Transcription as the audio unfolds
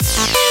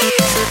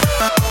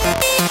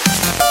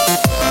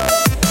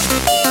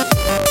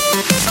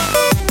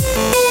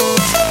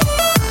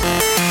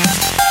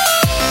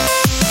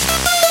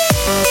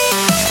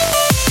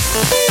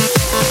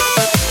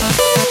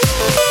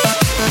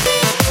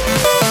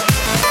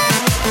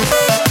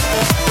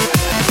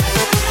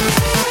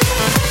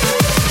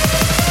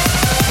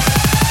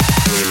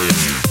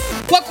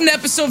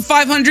episode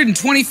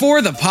 524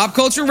 of the Pop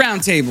Culture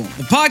Roundtable,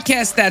 the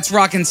podcast that's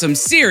rocking some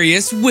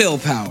serious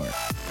willpower.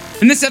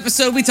 In this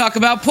episode, we talk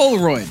about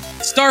Polaroid,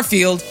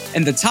 Starfield,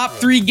 and the top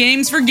 3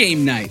 games for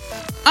game night.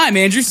 I'm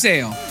Andrew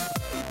Sale.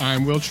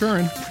 I'm Will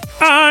Churin.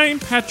 I'm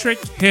Patrick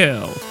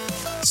Hill.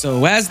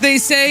 So as they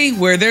say,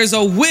 where there's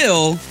a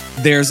will,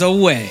 there's a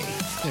way.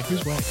 Yeah,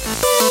 whose way?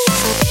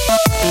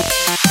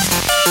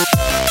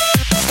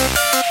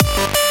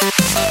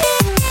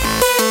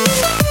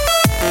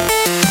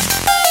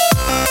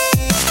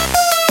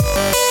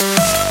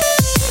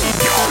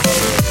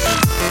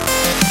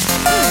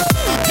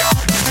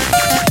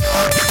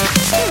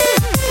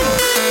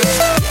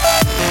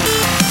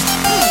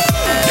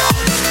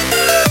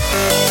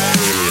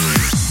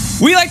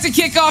 We like to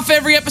kick off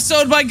every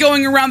episode by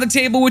going around the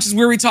table, which is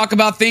where we talk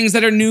about things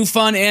that are new,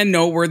 fun, and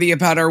noteworthy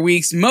about our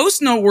weeks.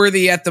 Most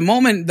noteworthy at the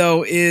moment,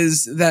 though,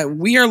 is that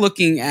we are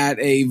looking at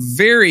a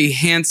very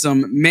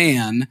handsome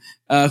man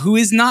who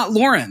is not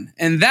Lauren.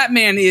 And that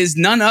man is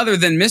none other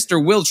than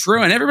Mr. Will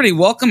Trurin. Everybody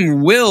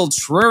welcome Will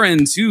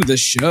Trurin to the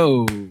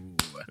show.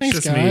 Thanks,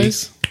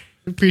 guys.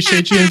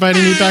 Appreciate you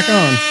inviting me back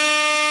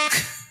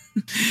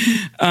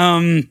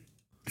on.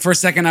 For a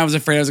second, I was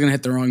afraid I was going to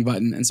hit the wrong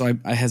button, and so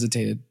I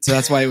hesitated. So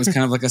that's why it was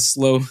kind of like a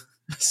slow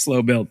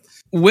build.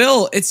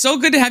 Will, it's so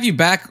good to have you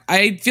back.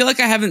 I feel like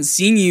I haven't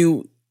seen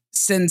you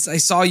since I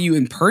saw you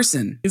in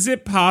person. Is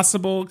it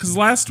possible? Because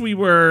last we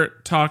were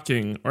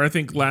talking, or I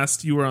think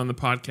last you were on the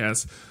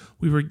podcast,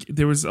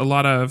 there was a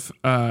lot of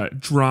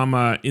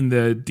drama in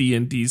the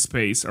D&D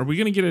space. Are we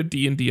going to get a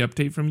D&D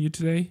update from you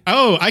today?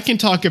 Oh, I can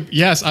talk.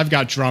 Yes, I've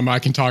got drama I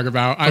can talk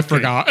about. I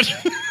forgot.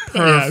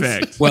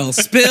 Perfect. Yes. Well,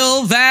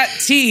 spill that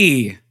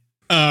tea.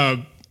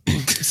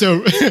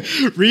 So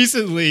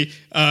recently,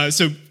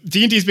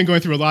 D&D's been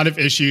going through a lot of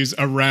issues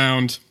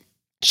around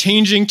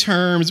changing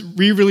terms,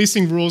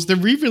 re-releasing rules. They're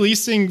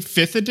re-releasing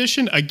 5th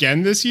edition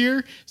again this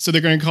year. So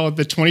they're going to call it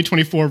the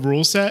 2024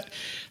 rule set,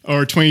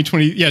 or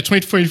 2020. Yeah,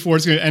 2024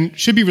 is going to, and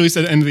should be released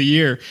at the end of the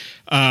year.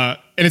 And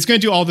it's going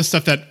to do all the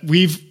stuff that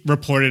we've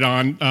reported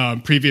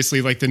on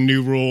previously, like the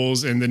new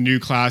rules and the new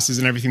classes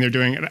and everything they're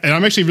doing. And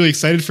I'm actually really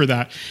excited for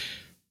that.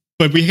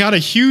 But we got a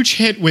huge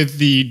hit with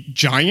the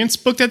Giants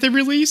book that they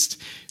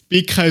released,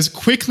 because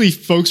quickly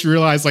folks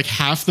realized like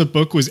half the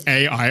book was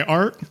AI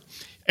art,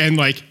 and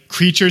like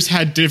creatures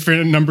had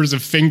different numbers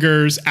of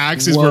fingers,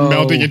 axes were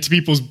melding into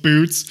people's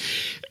boots,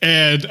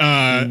 and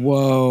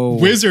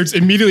Wizards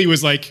immediately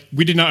was like,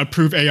 we did not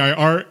approve AI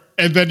art.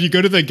 And then you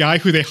go to the guy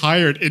who they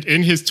hired, and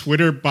in his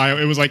Twitter bio,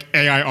 it was like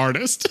AI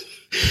artist.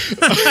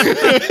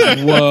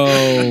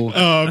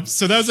 Whoa.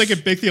 So that was like a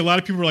big thing. A lot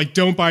of people were like,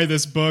 don't buy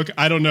this book.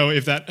 I don't know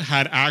if that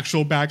had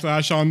actual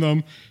backlash on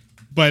them,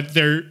 but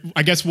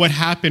I guess what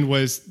happened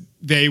was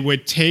they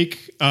would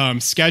take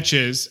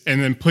sketches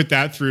and then put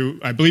that through,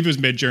 I believe it was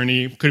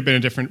Midjourney, could have been a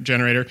different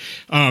generator,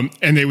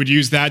 and they would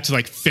use that to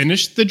like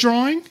finish the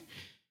drawing.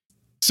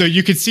 So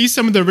you could see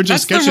some of the original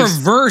sketches. That's the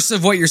reverse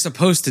of what you're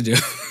supposed to do.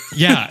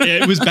 Yeah,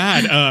 it was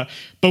bad.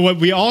 But what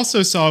we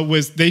also saw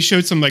was they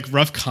showed some like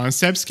rough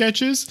concept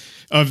sketches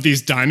of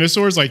these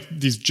dinosaurs, like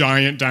these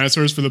giant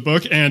dinosaurs for the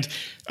book. And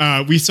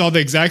we saw the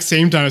exact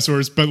same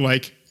dinosaurs, but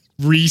like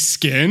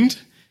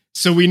reskinned.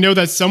 So we know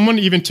that someone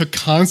even took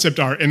concept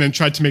art and then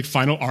tried to make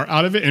final art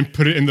out of it and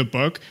put it in the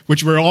book,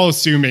 which we're all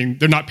assuming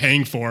they're not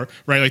paying for,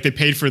 right? Like they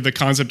paid for the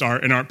concept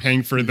art and aren't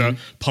paying for the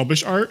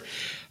published art.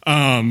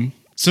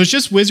 So it's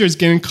just Wizards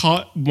getting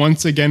caught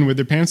once again with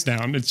their pants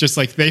down. It's just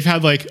like they've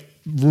had like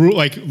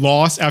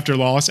loss after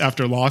loss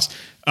after loss.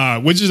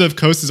 Wizards of the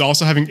Coast is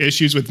also having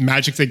issues with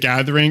Magic the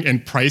Gathering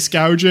and price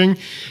gouging,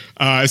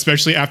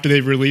 especially after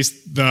they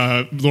released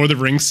the Lord of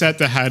the Rings set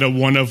that had a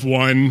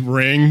 1-of-1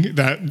 ring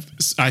that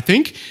I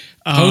think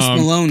Post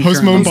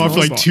Malone bought for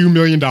like $2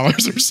 million or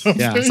something.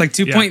 Yeah, it's like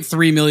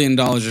 $2.3 million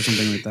or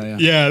something like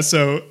that. Yeah,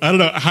 so I don't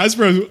know.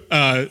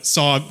 Hasbro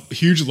saw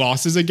huge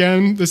losses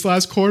again this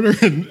last quarter,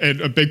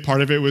 and a big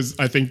part of it was,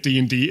 I think,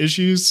 D&D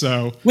issues.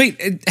 So wait,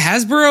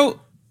 Hasbro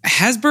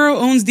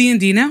owns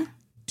D&D now?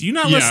 Do you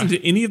not listen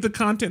to any of the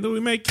content that we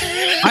make?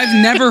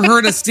 I've never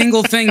heard a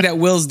single thing that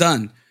Will's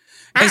done.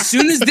 As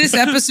soon as this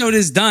episode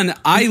is done,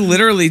 I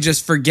literally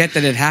just forget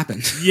that it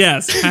happened.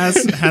 Yes,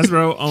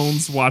 Hasbro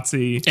owns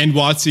WotC. And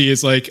WotC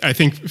is like, I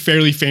think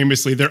fairly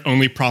famously, their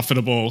only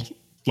profitable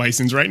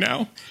license right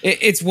now.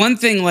 It's one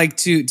thing like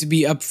to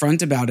be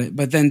upfront about it,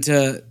 but then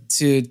to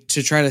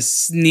try to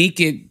sneak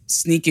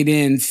it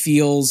in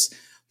feels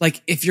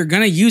like if you're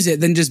going to use it,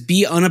 then just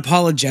be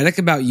unapologetic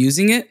about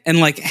using it and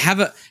like have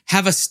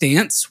a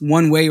stance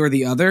one way or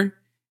the other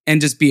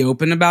and just be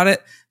open about it.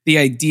 The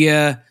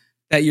idea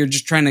that you're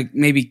just trying to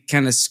maybe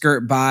kind of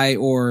skirt by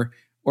or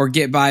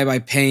get by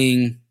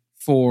paying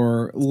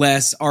for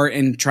less art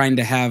and trying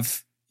to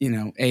have,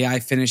 AI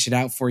finish it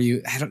out for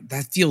you.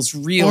 That feels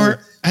real. Or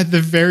at the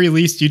very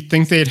least, you'd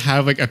think they'd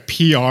have like a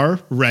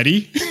PR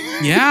ready.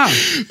 Yeah.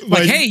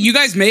 like, hey, you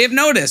guys may have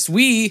noticed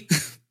we've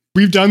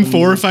done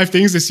 4 or 5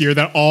 things this year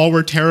that all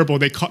were terrible.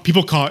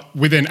 People caught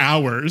within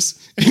hours.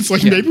 And it's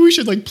like, maybe we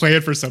should like play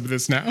it for some of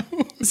this now.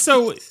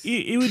 So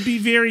it would be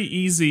very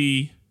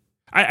easy.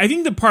 I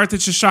think the part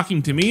that's just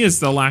shocking to me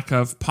is the lack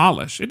of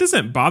polish. It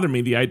doesn't bother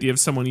me, the idea of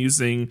someone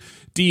using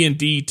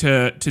D&D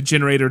to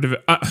generate or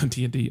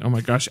D&D, oh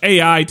my gosh,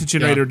 AI to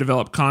generate or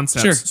develop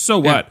concepts. Sure. So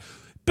what?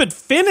 But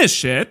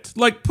finish it,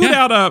 like put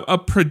out a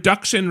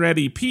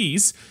production-ready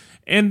piece,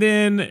 and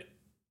then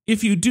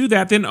if you do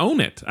that, then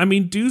own it. I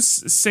mean,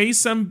 say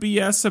some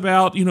BS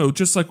about,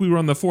 just like we were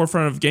on the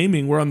forefront of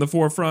gaming, we're on the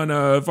forefront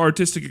of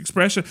artistic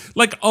expression.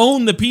 Like,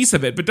 own the piece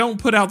of it, but don't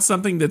put out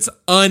something that's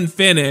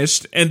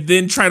unfinished and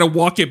then try to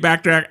walk it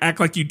back to act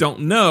like you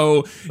don't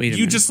know.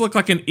 You just look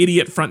like an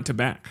idiot front to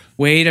back.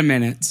 Wait a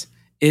minute.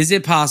 Is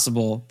it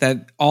possible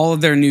that all of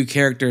their new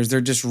characters,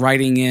 they're just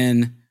writing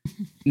in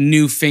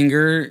new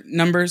finger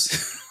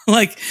numbers?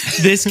 Like,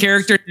 this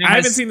character I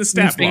haven't seen the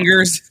stat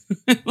fingers.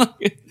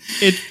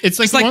 It's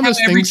like one of those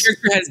every things.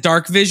 character has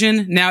dark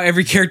vision. Now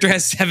every character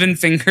has 7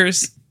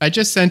 fingers. I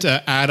just sent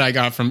an ad I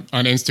got on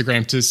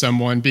Instagram to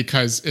someone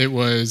because it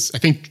was, I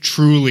think,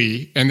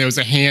 Truly, and there was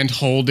a hand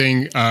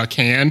holding a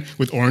can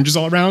with oranges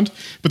all around.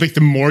 But like,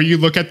 the more you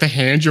look at the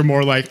hand, you're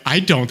more like, I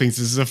don't think this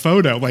is a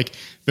photo. Like,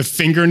 the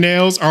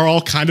fingernails are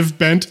all kind of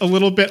bent a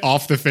little bit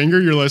off the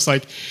finger. You're just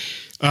like,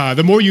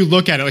 the more you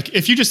look at it, like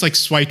if you just like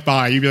swiped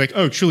by, you'd be like,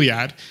 oh, Truly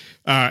ad.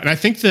 And I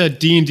think the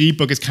D&D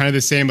book is kind of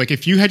the same. Like,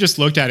 if you had just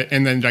looked at it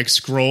and then like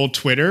scrolled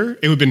Twitter,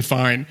 it would have been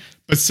fine.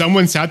 But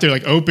someone sat there,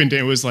 like, opened it,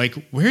 and was like,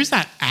 where's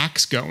that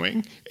axe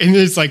going? And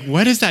it's like,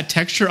 what is that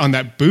texture on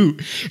that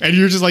boot? And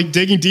you're just like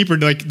digging deeper.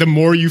 Like, the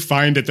more you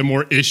find it, the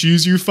more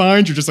issues you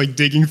find. You're just like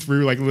digging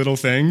through like little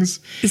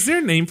things. Is there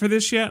a name for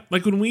this yet?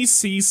 Like, when we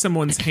see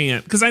someone's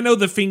hand, because I know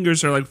the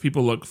fingers are like what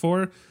people look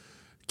for.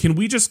 Can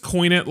we just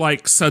coin it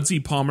like Sudsy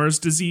Palmer's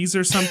disease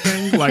or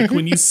something? Like,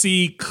 when you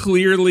see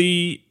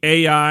clearly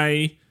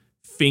AI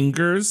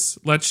fingers,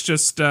 let's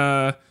just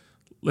have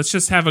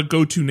a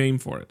go-to name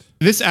for it.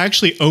 This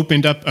actually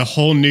opened up a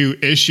whole new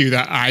issue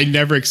that I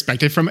never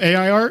expected from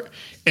AI art.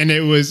 And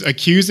it was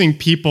accusing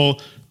people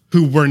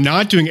who were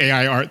not doing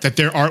AI art that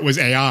their art was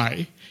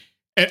AI.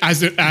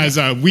 As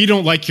we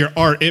don't like your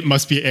art, it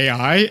must be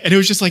AI. And it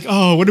was just like,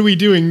 oh, what are we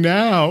doing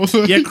now?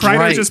 Yeah,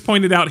 Kreider just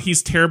pointed out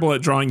he's terrible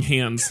at drawing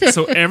hands.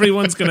 So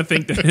everyone's going to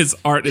think that his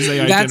art is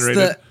AI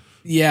generated.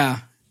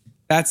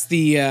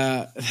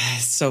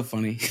 That's so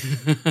funny.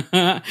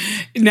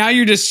 Now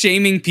you're just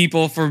shaming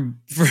people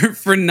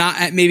for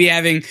not maybe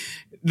having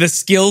the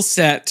skill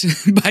set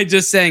by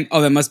just saying,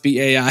 oh, that must be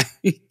AI.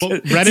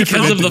 Well, Reddit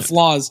because of the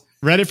flaws.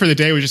 Reddit for the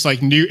day was just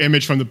like new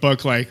image from the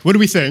book. Like, what do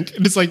we think?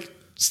 And it's like,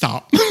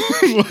 stop.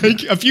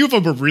 Like, a few of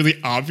them were really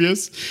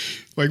obvious.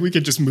 Like, we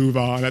could just move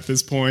on at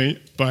this point,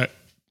 but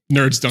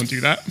nerds don't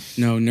do that.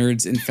 No,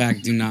 nerds, in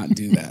fact, do not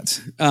do that.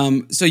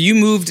 So you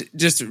moved,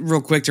 just real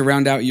quick to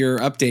round out your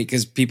update,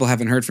 because people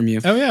haven't heard from you.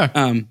 Oh,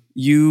 yeah.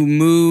 You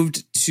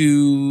moved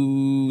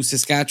to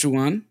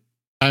Saskatchewan.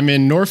 I'm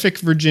in Norfolk,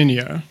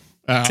 Virginia.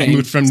 I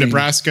moved from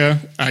Nebraska.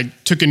 I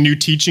took a new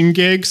teaching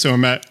gig, so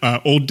I'm at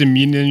Old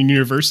Dominion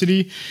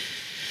University,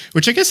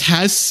 which I guess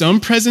has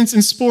some presence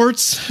in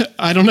sports.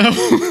 I don't know.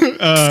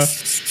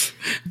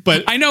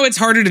 But I know it's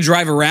harder to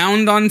drive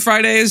around on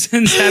Fridays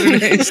and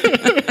Saturdays.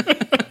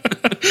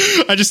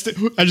 I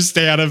just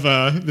stay out of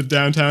the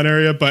downtown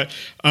area. But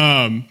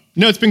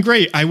no, it's been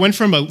great. I went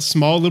from a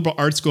small liberal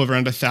arts school of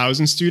around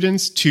 1,000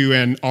 students to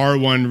an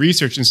R1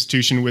 research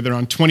institution with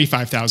around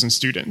 25,000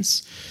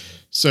 students.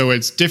 So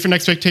it's different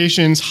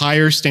expectations,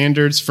 higher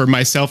standards for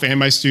myself and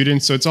my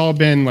students. So it's all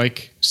been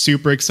like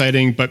super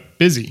exciting, but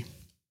busy.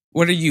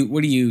 What are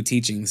you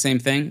teaching? Same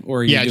thing?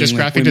 Or are you doing just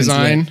graphic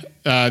design.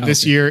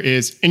 This year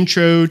is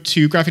intro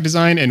to graphic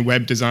design and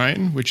web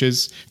design, which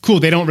is cool.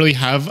 They don't really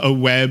have a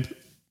web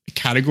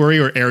category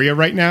or area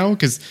right now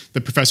because the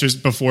professors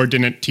before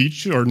didn't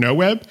teach or know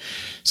web.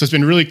 So it's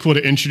been really cool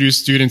to introduce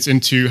students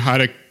into how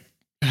to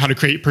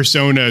create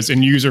personas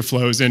and user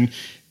flows and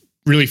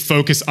really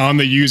focus on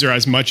the user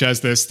as much as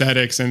the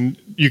aesthetics. And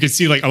you could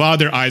see like a lot of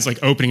their eyes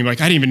like opening, like,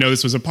 I didn't even know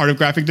this was a part of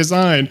graphic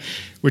design,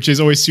 which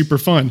is always super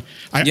fun.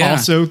 I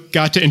also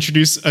got to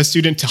introduce a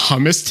student to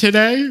hummus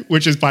today,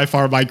 which is by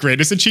far my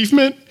greatest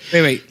achievement.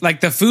 Wait, like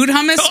the food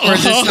hummus, or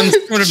is this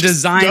some sort of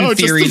design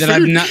theory that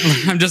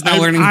I'm just not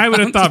learning? I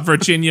would have thought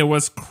Virginia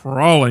was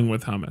crawling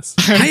with hummus.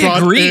 I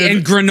agree.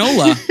 And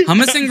granola,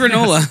 hummus and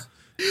granola.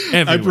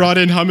 Everywhere. I brought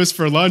in hummus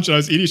for lunch and I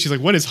was eating. She's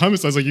like, what is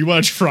hummus? I was like, you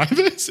want to try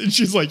this? And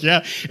she's like,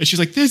 yeah. And she's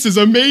like, this is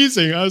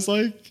amazing. I was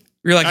like,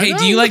 you're like, hey,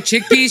 do you like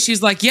chickpeas?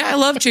 She's like, yeah, I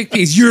love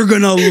chickpeas. You're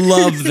going to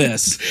love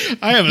this.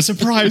 I have a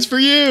surprise for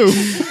you.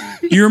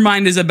 Your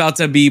mind is about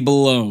to be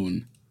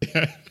blown.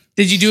 Yeah.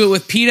 Did you do it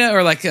with pita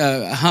or like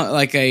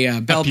a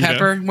bell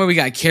pepper? What we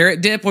got?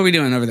 Carrot dip? What are we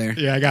doing over there?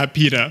 Yeah, I got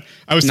pita.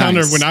 I was telling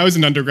her when I was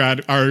in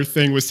undergrad, our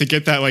thing was to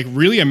get that like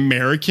really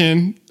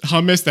American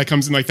hummus that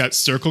comes in like that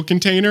circle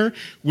container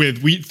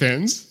with wheat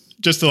thins,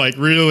 just to like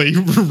really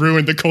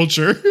ruin the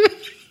culture.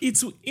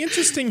 It's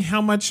interesting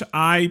how much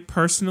I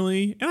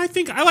personally, and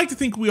I like to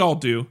think we all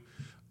do,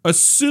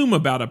 assume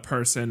about a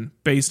person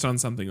based on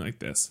something like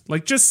this.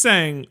 Like just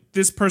saying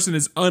this person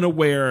is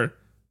unaware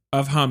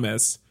of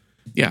hummus.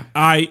 Yeah.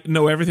 I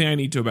know everything I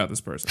need to about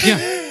this person.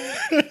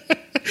 Yeah.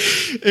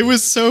 It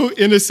was so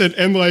innocent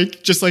and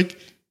like just like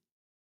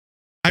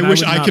I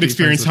wish I could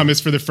experience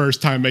hummus for the first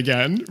time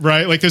again,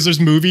 right? Like there's those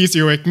movies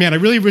you're like, man, I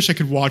really wish I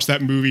could watch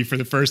that movie for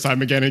the first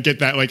time again and get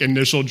that like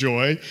initial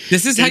joy.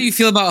 This is how you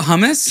feel about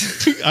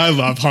hummus? I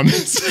love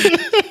hummus.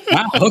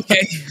 Wow,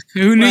 okay.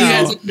 Who knew you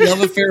guys had a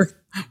love affair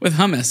with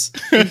hummus?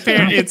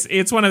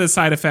 It's one of the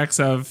side effects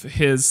of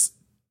his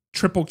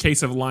triple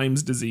case of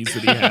Lyme's disease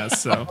that he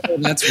has. So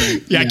that's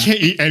right. Yeah, I can't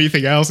eat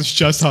anything else. It's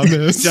just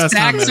hummus. Just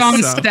stacks hummus,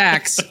 on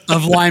stacks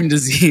of Lyme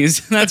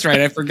disease. That's right.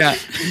 I forgot.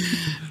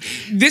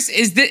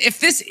 If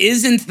this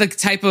isn't the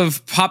type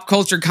of pop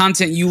culture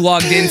content you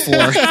logged in for,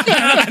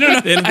 I don't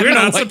know. Then we're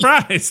not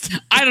surprised.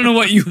 I don't know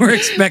what you were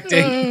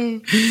expecting.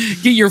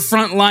 Get your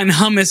frontline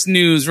hummus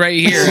news right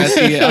here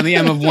on the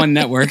M of One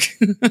network.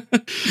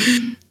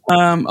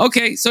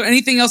 Okay, so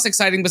anything else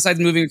exciting besides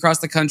moving across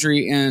the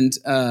country and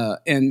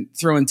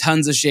throwing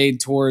tons of shade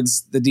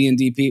towards the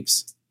D&D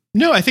peeps?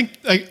 No, I think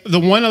like the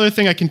one other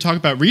thing I can talk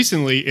about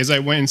recently is I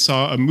went and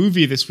saw a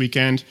movie this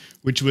weekend,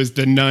 which was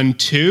The Nun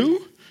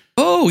 2.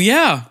 Oh,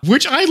 yeah.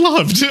 Which I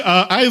loved.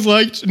 I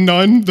liked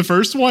Nun, the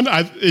first one.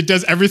 It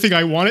does everything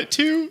I want it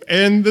to.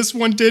 And this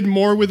one did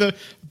more with a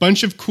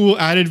bunch of cool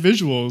added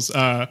visuals.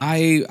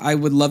 I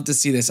would love to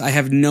see this. I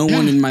have no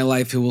one in my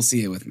life who will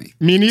see it with me.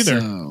 Me neither.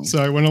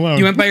 So I went alone.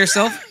 You went by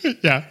yourself?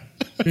 Yeah.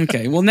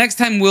 Okay. Well, next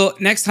time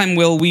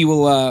we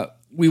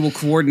will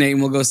coordinate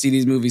and we'll go see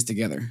these movies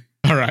together.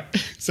 All right.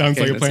 Sounds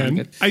like a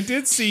plan. I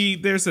did see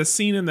there's a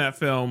scene in that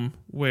film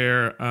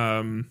where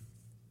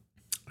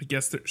I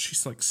guess that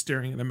she's like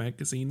staring at a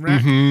magazine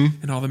rack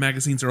and all the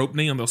magazines are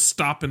opening and they'll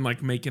stop and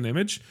like make an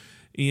image.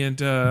 And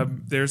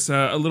there's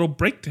a little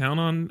breakdown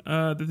on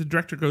that the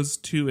director goes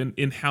to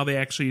in how they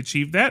actually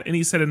achieved that. And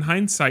he said in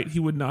hindsight, he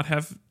would not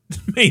have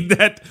made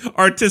that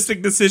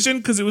artistic decision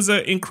because it was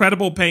an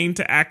incredible pain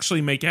to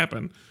actually make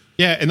happen.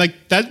 Yeah. And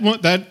like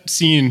that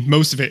scene,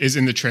 most of it is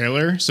in the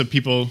trailer. So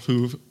people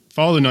who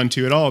follow The Nun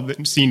 2 at all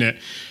have seen it.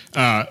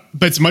 But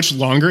it's much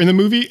longer in the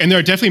movie. And there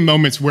are definitely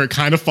moments where it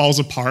kind of falls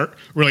apart,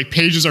 where like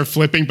pages are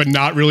flipping, but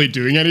not really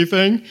doing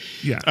anything.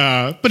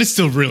 Yeah. But it's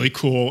still really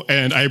cool.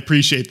 And I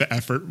appreciate the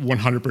effort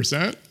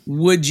 100%.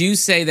 Would you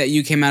say that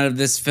you came out of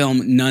this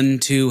film Nun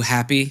 2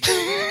 happy?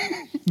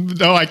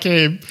 No, I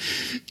came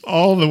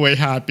all the way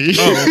happy.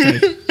 Oh,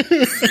 okay.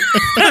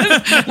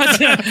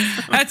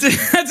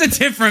 That's a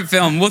different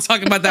film. We'll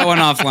talk about that one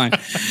offline.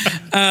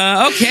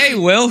 Okay,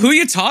 Will, who are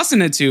you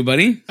tossing it to,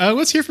 buddy?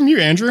 Let's hear from you,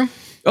 Andrew.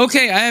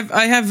 Okay,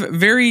 I have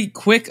very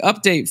quick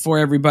update for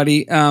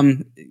everybody.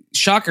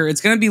 Shocker,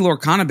 it's going to be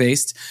Lorcana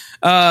based.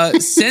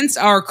 Since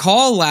our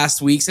call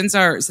last week, since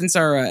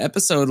our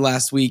episode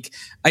last week,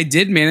 I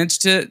did manage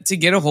to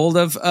get a hold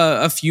of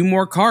a few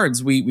more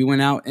cards. We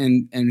went out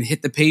and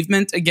hit the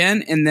pavement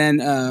again, and then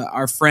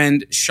our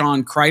friend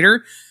Sean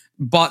Kreider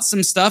bought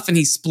some stuff and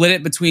he split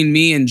it between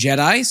me and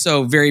Jedi.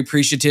 So very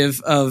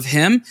appreciative of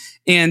him.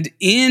 And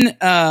in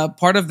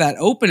part of that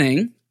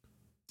opening,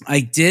 I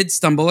did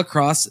stumble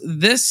across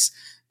this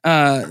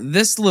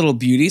little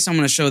beauty. So I'm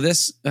going to show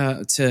this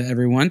to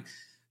everyone.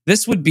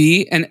 This would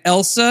be an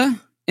Elsa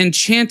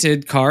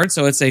Enchanted card.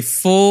 So it's a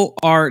full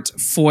art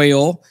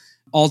foil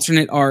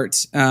alternate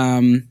art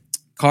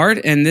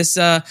card. And this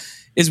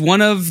is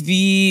one of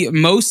the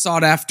most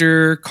sought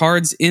after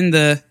cards in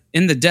the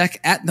deck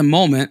at the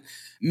moment.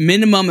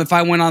 Minimum, if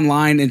I went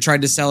online and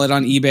tried to sell it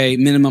on eBay,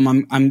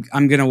 minimum I'm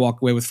going to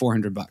walk away with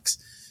 $400.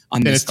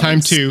 And it's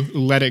time to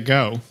let it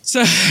go.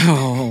 So,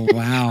 oh,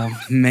 wow,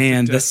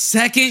 man. The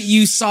second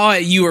you saw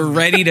it, you were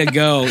ready to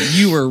go.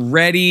 You were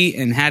ready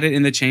and had it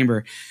in the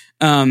chamber.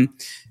 So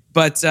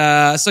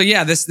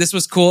yeah, this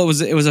was cool.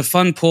 It was a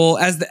fun pull.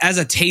 As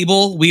a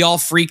table, we all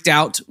freaked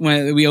out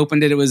when we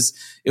opened it. It was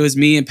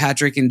me and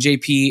Patrick and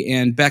JP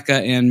and Becca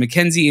and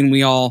Mackenzie, and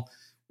we all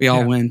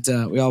went.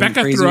 Becca went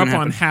crazy threw up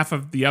on half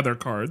of the other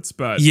cards,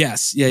 but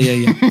yes,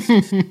 yeah.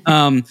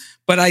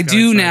 But I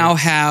do now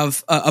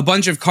have a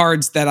bunch of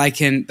cards that I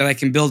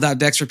can build out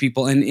decks for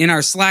people. And in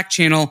our Slack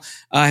channel,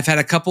 I've had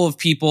a couple of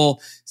people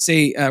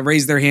say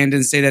raise their hand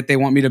and say that they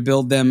want me to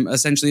build them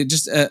essentially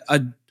just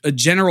a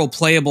general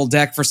playable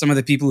deck for some of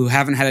the people who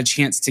haven't had a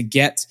chance to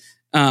get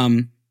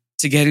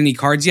any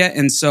cards yet.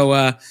 And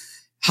so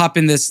hop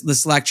in the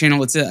Slack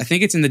channel. I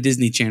think it's in the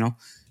Disney channel.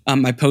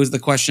 I posed the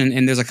question,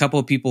 and there's a couple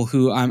of people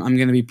who I'm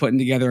going to be putting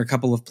together a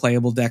couple of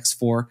playable decks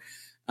for.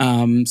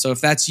 So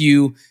if that's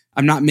you,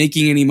 I'm not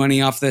making any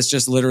money off this.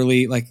 Just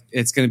literally, like,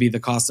 it's going to be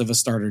the cost of a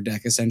starter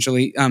deck,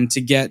 essentially,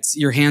 to get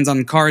your hands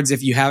on cards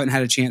if you haven't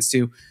had a chance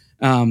to.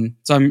 So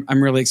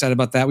I'm really excited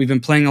about that. We've been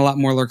playing a lot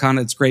more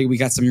Lorcana. It's great. We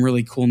got some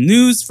really cool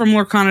news from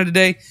Lorcana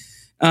today,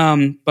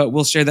 but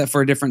we'll share that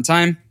for a different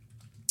time.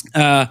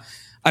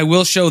 I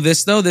will show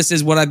this, though. This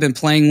is what I've been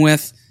playing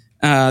with.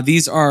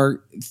 These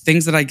are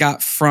things that I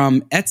got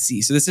from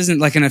Etsy. So this isn't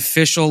like an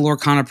official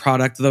Lorcana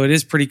product, though it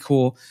is pretty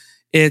cool.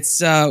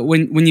 It's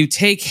when you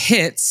take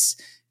hits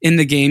in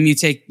the game, you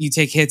take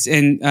hits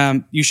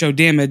and you show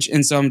damage.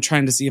 And so I'm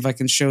trying to see if I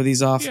can show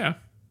these off. Yeah.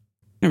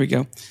 There we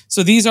go.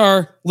 So these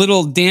are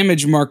little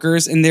damage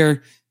markers, and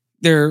they're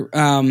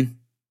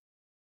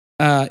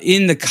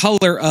in the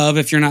color of,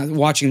 if you're not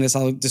watching this,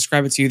 I'll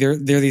describe it to you.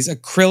 They're these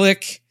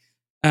acrylic,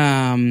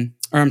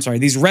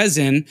 these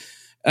resin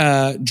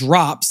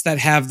drops that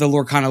have the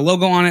Lorcana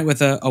logo on it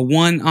with a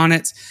 1 on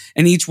it.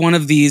 And each one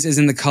of these is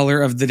in the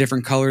color of the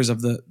different colors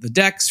of the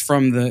decks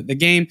from the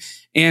game.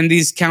 And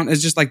these count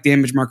as just like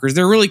damage markers.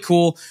 They're really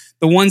cool.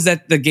 The ones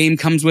that the game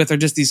comes with are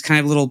just these kind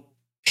of little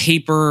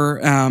paper,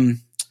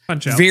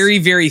 very,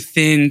 very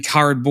thin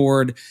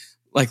cardboard,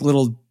 like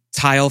little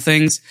tile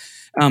things.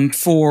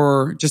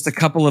 For just a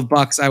couple of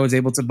bucks, I was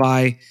able to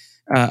buy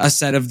a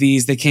set of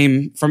these. They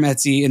came from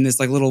Etsy in this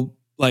like little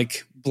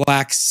like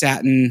black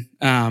satin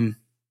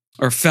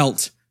or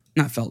felt,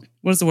 not felt.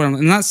 What is the word?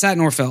 Not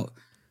satin or felt.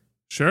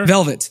 Sure.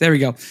 Velvet. There we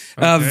go.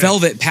 Okay.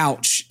 Velvet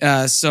pouch.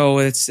 So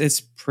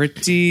it's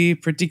pretty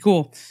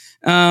cool.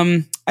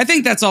 I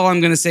think that's all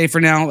I'm going to say for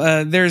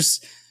now. There's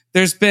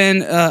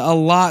been a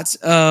lot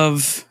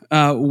of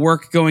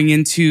work going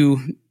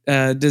into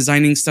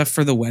designing stuff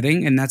for the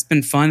wedding, and that's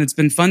been fun. It's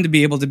been fun to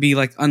be able to be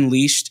like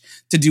unleashed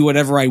to do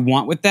whatever I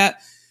want with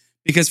that,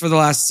 because for the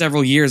last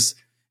several years,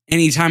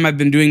 anytime I've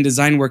been doing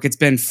design work, it's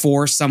been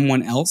for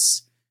someone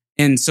else.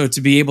 And so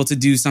to be able to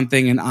do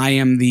something,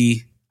 and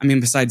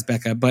besides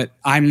Becca, but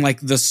I'm like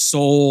the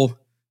sole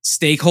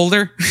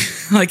stakeholder.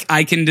 Like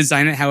I can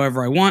design it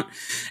however I want,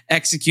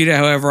 execute it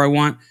however I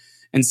want,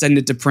 and send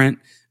it to print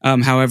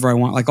however I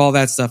want. Like all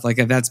that stuff. Like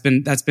that's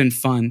been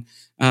fun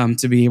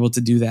to be able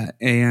to do that.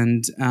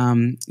 And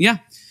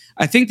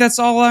I think that's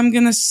all I'm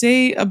gonna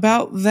say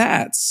about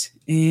that.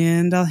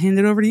 And I'll hand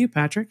it over to you,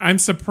 Patrick. I'm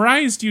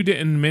surprised you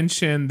didn't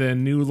mention the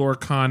new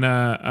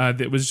Lorcana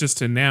that was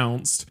just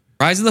announced.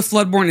 Rise of the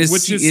Floodborn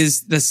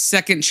is the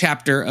second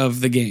chapter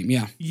of the game.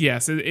 Yeah.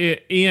 Yes, and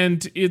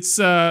it's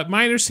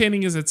my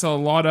understanding is it's a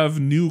lot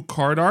of new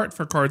card art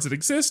for cards that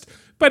exist,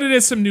 but it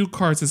is some new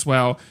cards as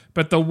well.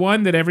 But the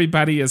one that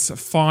everybody is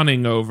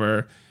fawning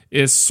over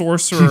is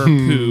Sorcerer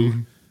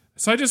Pooh.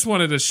 So I just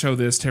wanted to show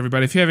this to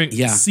everybody. If you haven't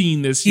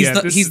seen this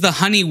yet. He's the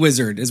Honey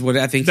Wizard is what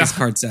I think his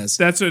card says.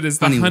 That's what it is,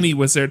 the Honey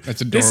Wizard.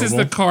 That's adorable. This is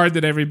the card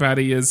that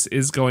everybody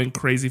is going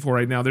crazy for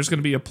right now. There's going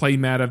to be a play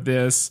mat of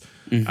this.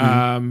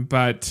 Mm-hmm.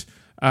 But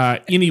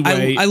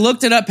anyway. I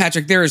looked it up,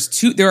 Patrick. There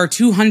are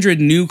 200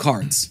 new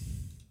cards.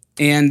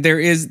 And there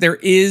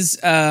is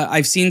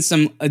I've seen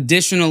some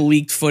additional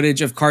leaked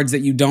footage of cards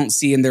that you don't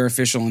see in their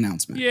official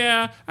announcement.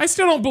 Yeah, I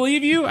still don't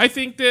believe you. I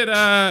think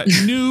that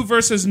new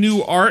versus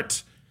new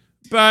art.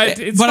 But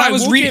I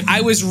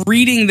was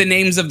reading the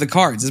names of the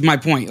cards. Is my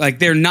point. Like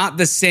they're not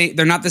the same.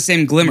 They're not the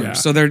same glimmer. Yeah.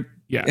 So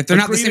if they're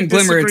not the same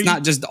glimmer, it's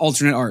not just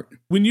alternate art.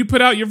 When you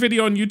put out your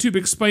video on YouTube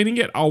explaining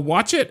it, I'll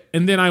watch it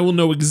and then I will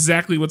know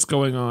exactly what's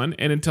going on.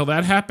 And until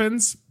that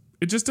happens,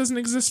 it just doesn't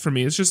exist for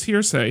me. It's just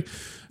hearsay.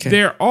 Okay.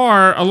 There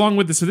are, along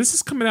with this, so this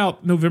is coming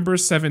out November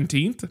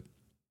 17th.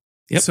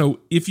 Yep. So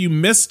if you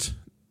missed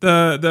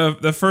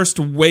the first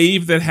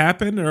wave that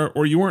happened,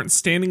 or you weren't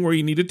standing where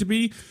you needed to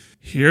be,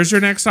 here's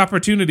your next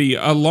opportunity.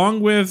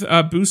 Along with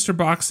booster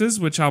boxes,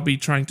 which I'll be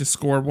trying to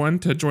score one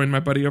to join my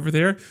buddy over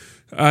there.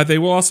 They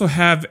will also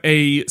have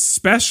a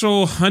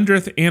special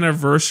 100th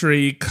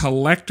anniversary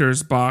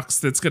collector's box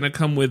that's going to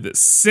come with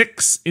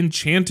 6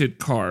 enchanted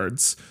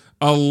cards,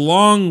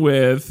 along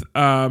with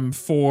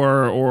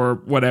 4 or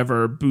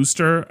whatever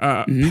booster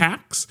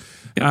packs.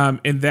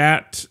 Yep. And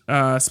that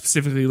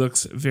specifically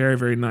looks very,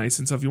 very nice.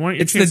 And so if you want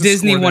your chance the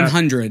Disney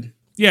 100.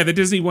 Yeah, the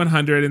Disney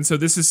 100. And so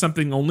this is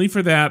something only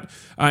for that.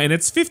 And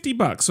it's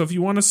 $50. So if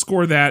you want to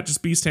score that,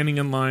 just be standing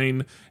in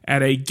line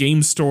at a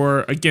game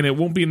store. Again, it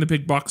won't be in the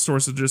big box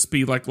stores. It'll just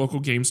be like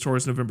local game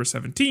stores November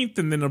 17th.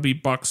 And then it'll be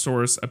box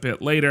stores a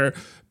bit later.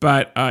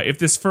 But if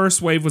this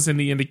first wave was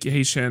any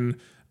indication,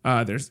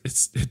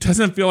 it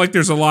doesn't feel like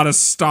there's a lot of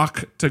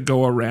stock to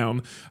go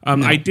around.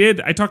 No.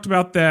 I talked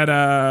about that.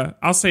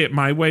 I'll say it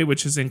my way,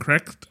 which is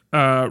incorrect.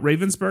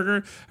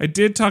 Ravensburger. I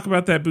did talk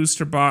about that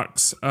booster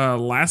box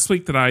last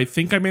week that I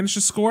think I managed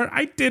to score it.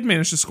 I did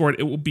manage to score it.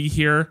 It will be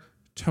here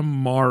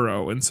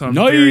tomorrow, and so I'm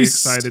very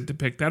excited to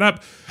pick that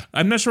up.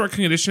 I'm not sure what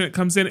condition it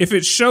comes in. If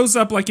it shows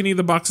up like any of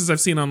the boxes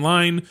I've seen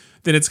online,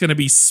 then it's going to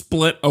be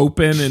split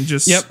open and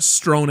just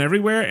strewn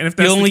everywhere. And if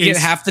that's you only the case,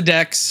 get half the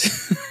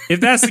decks. If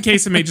that's the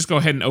case, I may just go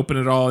ahead and open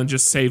it all and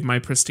just save my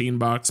pristine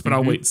box. But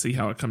I'll wait and see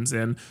how it comes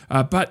in.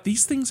 But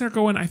these things are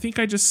going. I think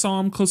I just saw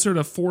them closer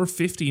to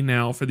 $450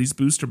 now for these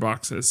booster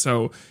boxes.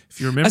 So if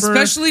you remember,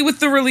 especially with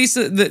the release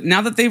of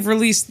now that they've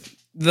released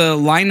the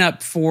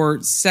lineup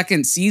for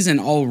second season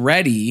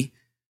already.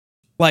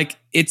 Like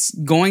it's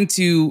going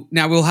to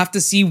now we'll have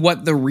to see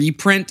what the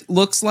reprint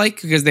looks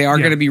like, because they are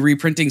going to be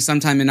reprinting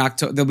sometime in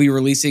October. They'll be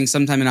releasing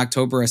sometime in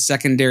October a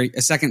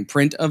second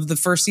print of the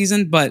first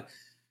season. But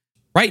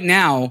right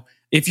now,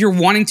 if you're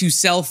wanting to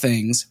sell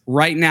things,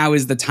 right now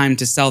is the time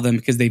to sell them,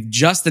 because they've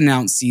just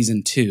announced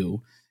season 2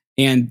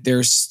 and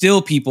there's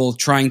still people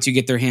trying to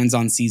get their hands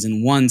on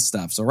season 1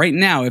 stuff. So right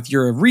now, if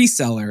you're a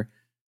reseller,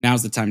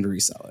 now's the time to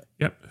resell it.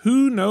 Yep.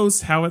 Who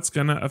knows how it's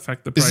going to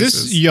affect the prices?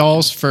 Is this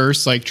y'all's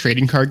first like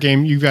trading card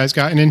game you guys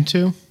gotten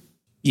into?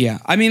 Yeah.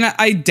 I mean,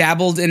 I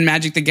dabbled in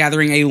Magic the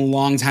Gathering a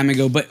long time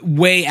ago, but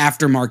way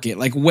after market,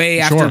 like way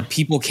after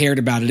people cared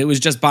about it. It was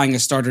just buying a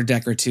starter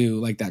deck or two,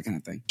 like that kind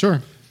of thing.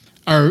 Sure.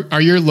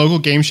 Are your local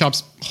game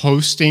shops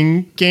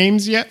hosting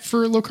games yet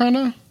for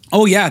Lorcana?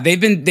 Oh yeah, they've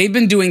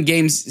been doing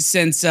games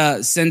since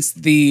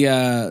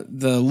the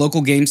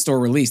local game store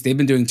release. They've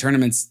been doing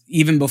tournaments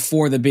even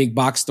before the big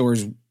box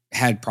stores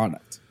had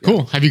product. Cool.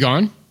 Yeah. Have you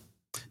gone?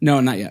 No,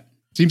 not yet.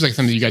 Seems like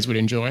something you guys would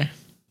enjoy.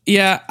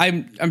 Yeah,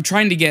 I'm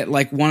trying to get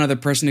like one other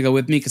person to go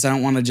with me because I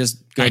don't want to just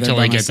go there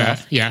by myself.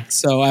 Get that. Yeah.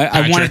 So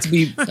I want it to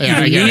be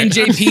either me and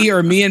JP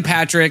or me and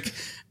Patrick.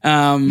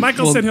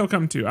 Michael said he'll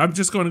come too. I'm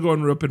just going to go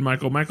and rope in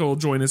Michael. Michael will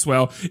join as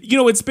well. You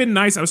know, it's been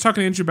nice. I was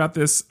talking to Andrew about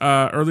this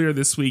earlier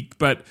this week,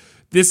 but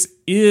this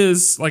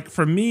is like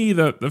for me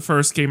the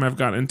first game I've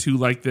gotten into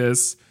like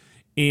this.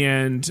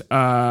 And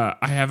I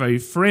have a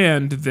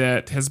friend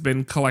that has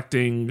been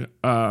collecting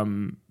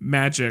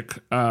Magic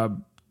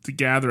the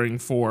Gathering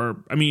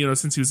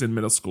since he was in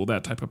middle school,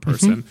 that type of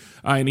person.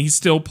 And he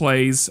still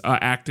plays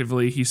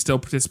actively. He still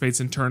participates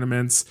in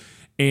tournaments.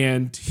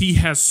 And he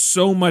has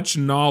so much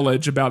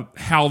knowledge about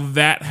how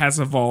that has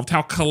evolved,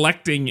 how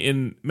collecting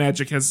in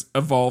Magic has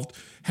evolved,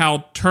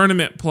 how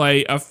tournament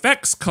play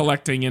affects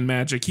collecting in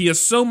Magic. He has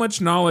so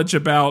much knowledge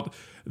about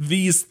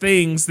these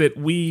things that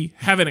we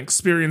haven't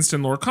experienced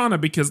in Lorcana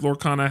because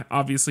Lorcana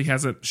obviously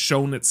hasn't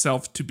shown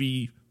itself to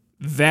be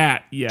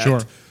that yet.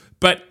 Sure.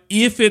 But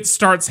if it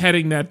starts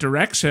heading that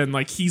direction,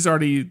 like he's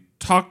already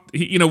talked,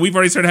 we've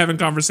already started having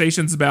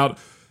conversations about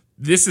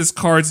this is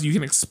cards you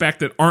can expect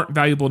that aren't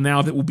valuable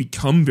now that will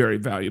become very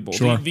valuable.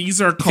 Sure. These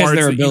are cards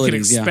that you can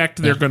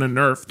expect they're going to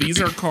nerf. These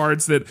are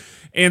cards that,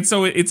 and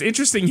so it's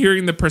interesting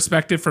hearing the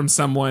perspective from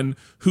someone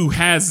who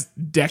has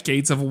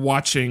decades of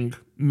watching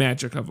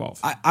Magic evolve.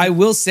 I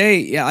will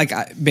say,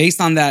 based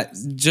on that,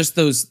 just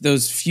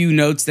those few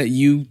notes that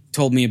you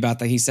told me about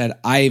that he said,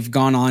 I've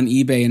gone on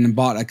eBay and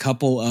bought a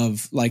couple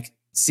of like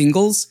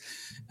singles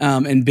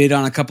and bid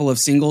on a couple of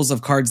singles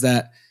of cards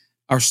that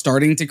are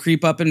starting to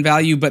creep up in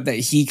value, but that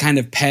he kind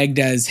of pegged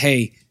as,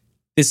 hey,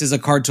 this is a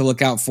card to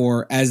look out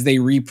for. As they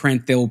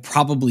reprint, they will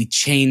probably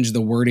change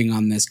the wording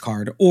on this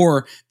card,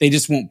 or they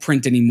just won't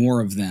print any more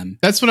of them.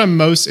 That's what I'm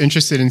most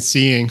interested in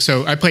seeing.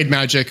 So I played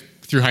Magic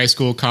through high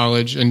school,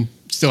 college, and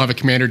still have a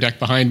Commander deck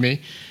behind me.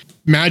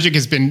 Magic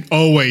has been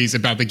always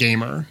about the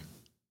gamer.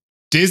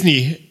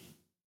 Disney,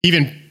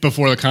 even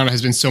before Lorcana,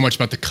 has been so much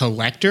about the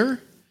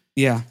collector.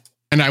 Yeah.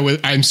 And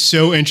I'm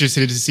so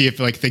interested to see if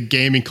like the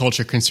gaming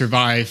culture can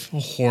survive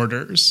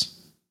hoarders.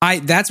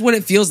 That's what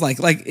it feels like.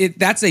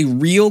 That's a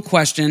real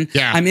question.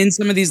 Yeah. I'm in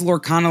some of these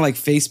Lorcana like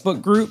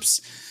Facebook groups,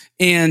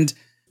 and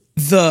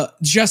the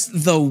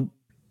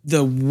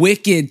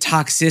wicked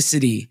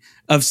toxicity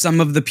of some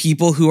of the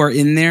people who are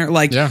in there.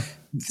 Like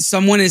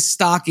someone is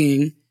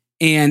stocking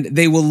and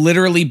they will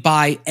literally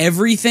buy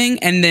everything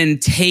and then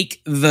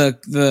take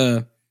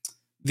the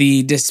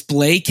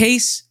display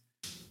case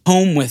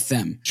home with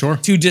them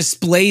to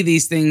display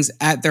these things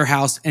at their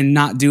house and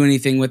not do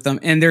anything with them.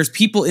 And there's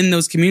people in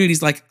those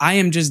communities like, I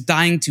am just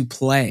dying to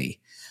play.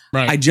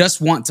 Right. I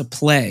just want to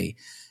play.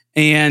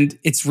 And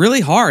it's really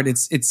hard.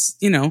 It's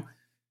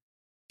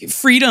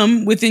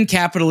freedom within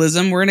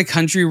capitalism. We're in a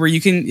country where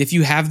you can, if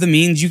you have the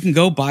means, you can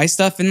go buy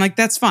stuff and like,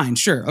 that's fine.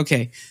 Sure.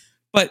 Okay.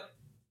 But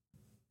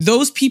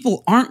those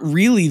people aren't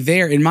really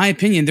there, in my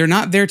opinion. They're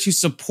not there to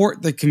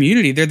support the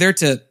community. They're there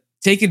to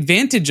take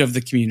advantage of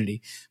the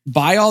community,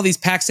 buy all these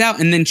packs out,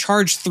 and then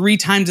charge 3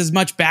 times as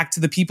much back to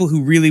the people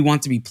who really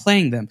want to be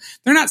playing them.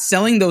 They're not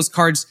selling those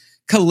cards.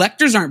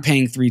 Collectors aren't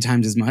paying 3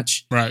 times as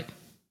much. Right.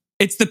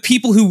 It's the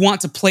people who want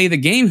to play the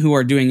game who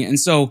are doing it. And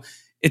so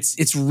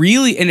it's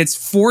really, and it's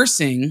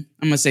forcing,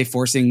 I'm going to say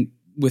forcing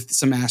with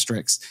some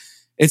asterisks,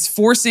 it's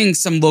forcing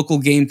some local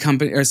game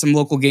company or some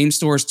local game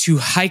stores to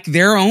hike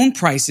their own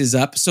prices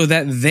up so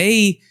that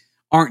they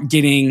aren't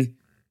getting,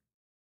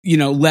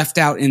 left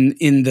out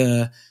in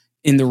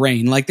the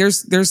rain. Like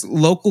there's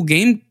local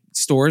game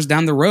stores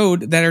down the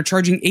road that are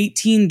charging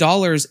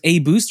 $18 a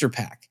booster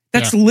pack.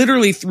 That's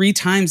literally 3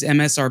 times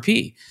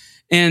MSRP.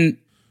 And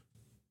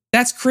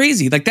that's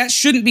crazy. Like that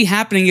shouldn't be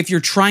happening if you're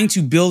trying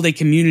to build a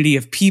community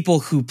of people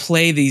who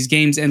play these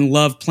games and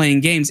love playing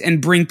games and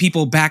bring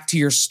people back to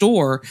your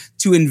store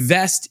to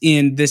invest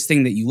in this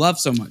thing that you love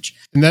so much.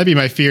 And that'd be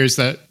my fear, is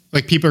that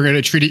like people are going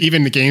to treat it,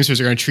 even the game stores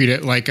are going to treat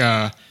it like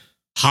a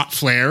hot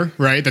flare,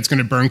 right? That's going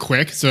to burn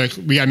quick. So like,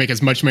 we got to make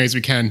as much money as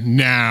we can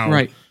now.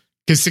 Right.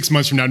 Because 6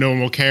 months from now, no one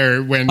will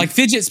care when... Like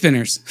fidget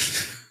spinners.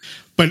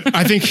 But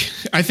I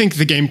think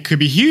the game could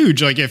be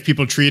huge. Like if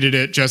people treated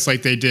it just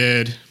like they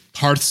did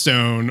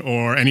Hearthstone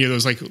or any of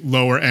those like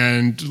lower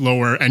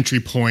entry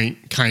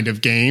point kind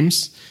of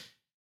games.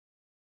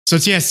 So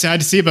it's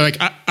sad to see, but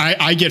like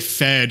I get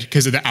fed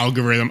because of the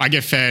algorithm. I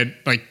get fed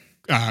like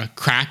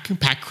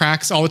pack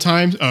cracks all the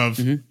time of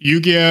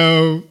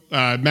Yu-Gi-Oh,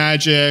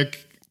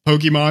 Magic,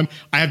 Pokemon.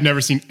 I have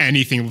never seen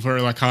anything for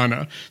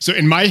Lorcana. So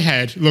in my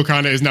head,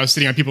 Lorcana is now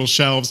sitting on people's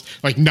shelves,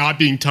 like not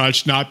being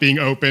touched, not being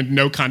opened.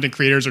 No content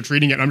creators are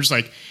treating it. And I'm just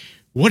like,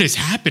 what is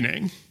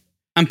happening?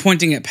 I'm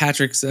pointing at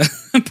Patrick's.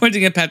 I'm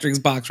pointing at Patrick's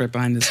box right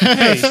behind us.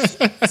 Hey,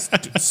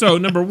 so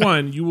number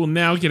one, you will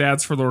now get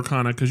ads for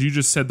Lorcana because you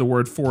just said the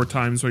word 4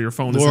 times while your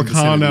phone is in the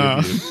vicinity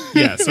of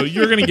you. Yeah, so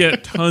you're going to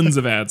get tons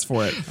of ads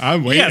for it.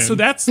 I'm waiting. Yeah, so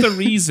that's the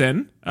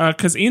reason.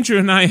 Because Andrew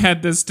and I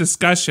had this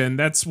discussion.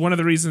 That's one of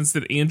the reasons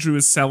that Andrew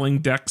is selling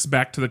decks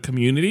back to the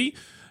community.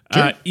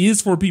 Sure.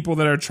 Is for people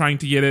that are trying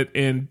to get it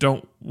and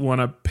don't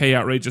want to pay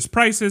outrageous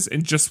prices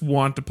and just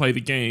want to play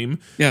the game.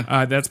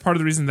 Yeah. That's part of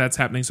the reason that's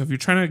happening. So if you're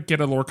trying to get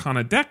a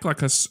Lorcana deck,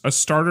 like a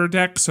starter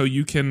deck, so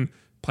you can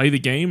play the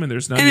game and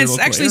there's none in your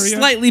local area. And it's actually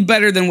slightly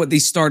better than what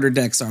these starter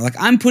decks are. Like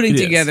I'm putting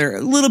together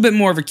a little bit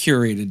more of a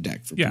curated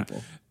deck for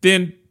people.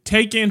 Then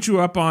take Andrew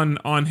up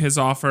on his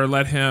offer.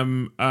 Let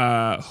him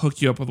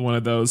hook you up with one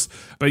of those.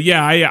 But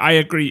yeah, I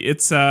agree.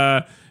 It's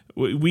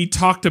we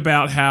talked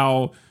about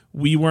how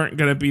we weren't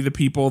going to be the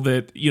people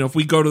that, if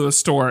we go to the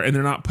store and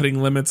they're not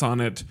putting limits on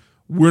it,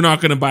 we're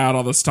not going to buy out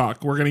all the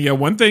stock. We're going to get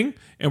one thing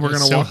and we're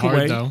going to walk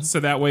away. Though.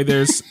 So that way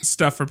there's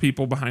stuff for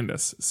people behind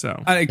us.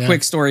 So a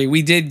quick story.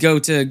 We did go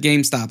to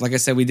GameStop. Like I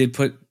said, we did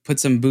put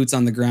some boots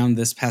on the ground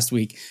this past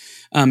week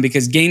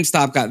because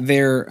GameStop got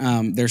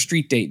their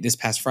street date this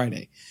past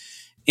Friday.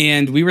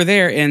 And we were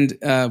there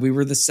and we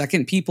were the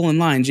second people in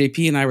line.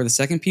 JP and I were the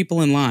second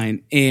people in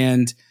line.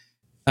 And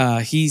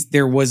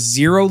there was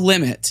zero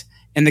limit.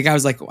 And the guy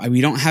was like, we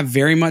don't have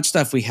very much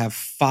stuff. We have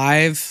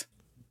 5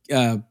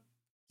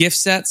 gift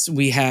sets.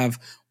 We have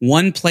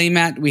 1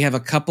 playmat. We have a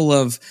couple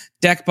of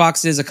deck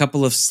boxes, a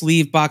couple of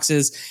sleeve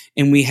boxes,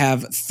 and we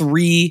have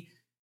 3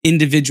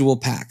 individual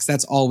packs.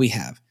 That's all we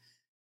have.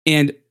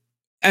 And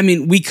I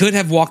mean, we could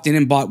have walked in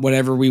and bought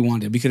whatever we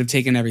wanted. We could have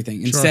taken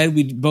everything. Instead,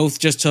 we both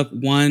just took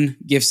 1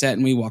 gift set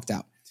and we walked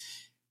out.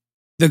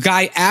 The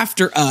guy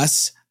after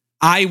us,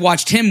 I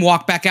watched him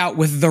walk back out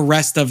with the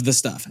rest of the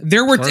stuff.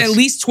 There were at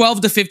least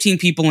 12 to 15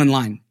 people in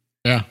line.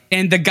 Yeah.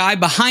 And the guy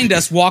behind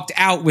us walked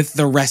out with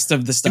the rest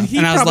of the stuff.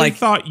 And I was like,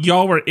 thought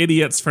y'all were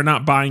idiots for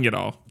not buying it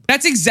all.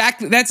 That's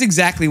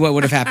exactly what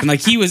would have happened.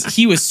 Like he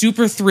was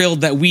super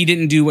thrilled that we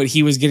didn't do what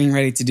he was getting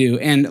ready to do.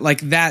 And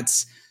like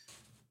that's,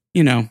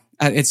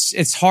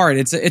 it's hard.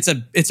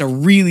 It's a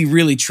really,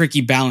 really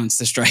tricky balance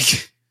to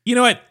strike. You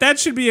know what? That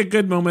should be a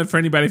good moment for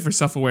anybody for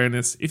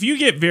self-awareness. If you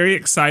get very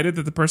excited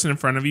that the person in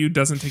front of you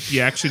doesn't take the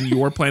action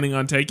you're planning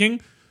on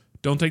taking,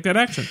 don't take that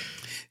action.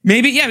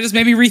 Just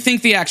maybe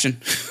rethink the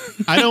action.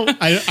 I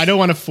don't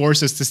want to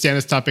force us to stay on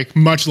this topic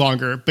much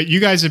longer, but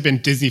you guys have been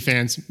Disney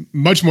fans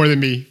much more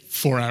than me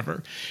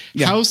forever.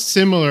 Yeah. How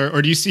similar,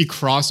 or do you see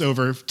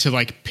crossover to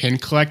like pin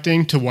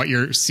collecting to what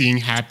you're seeing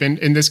happen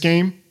in this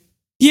game?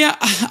 Yeah,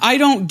 I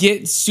don't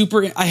get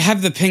I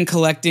have the pin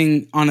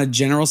collecting on a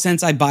general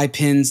sense. I buy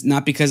pins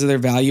not because of their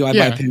value. I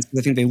buy pins because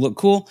I think they look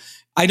cool.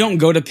 I don't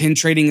go to pin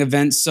trading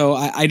events, so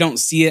I don't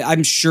see it.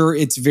 I'm sure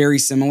it's very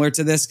similar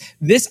to this.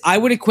 I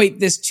would equate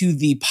this to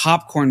the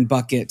popcorn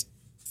bucket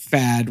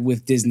fad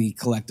with Disney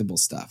collectible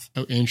stuff.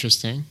 Oh,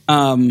 interesting.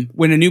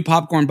 When a new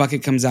popcorn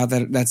bucket comes out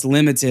that's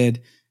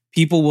limited,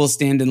 people will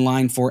stand in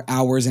line for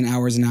hours and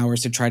hours and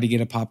hours to try to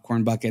get a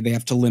popcorn bucket. They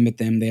have to limit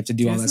them. They have to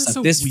do all that stuff.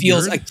 So this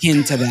feels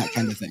akin to that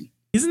kind of thing.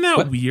 Isn't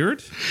that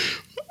weird?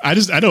 I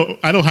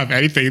don't have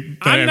anything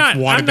that I've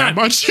wanted that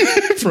much.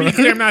 To be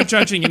clear, I'm not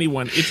judging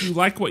anyone. If you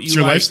like what you it's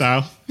your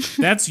lifestyle.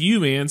 That's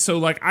you, man. So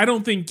like, I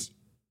don't think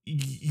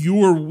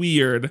you're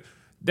weird.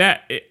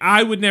 That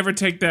I would never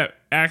take that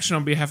action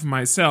on behalf of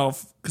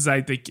myself because I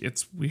think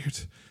it's weird.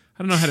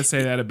 I don't know how to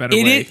say that a better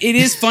way. It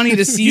is funny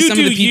to see some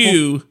of the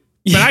people.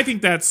 But I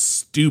think that's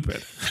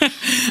stupid.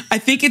 I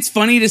think it's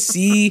funny to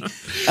see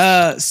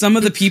some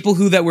of the people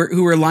who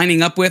we're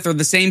lining up with are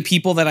the same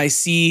people that I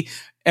see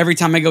every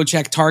time I go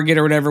check Target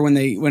or whatever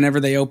whenever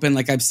they open.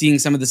 Like I'm seeing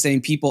some of the same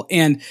people,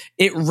 and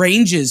it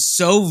ranges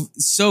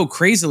so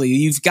crazily.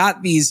 You've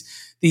got these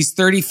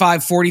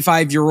 35,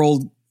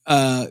 45-year-old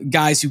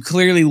guys who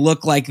clearly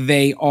look like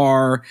they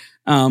are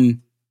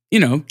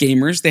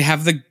gamers. They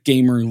have the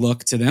gamer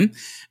look to them,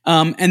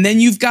 and then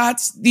you've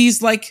got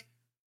these like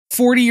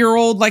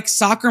 40-year-old like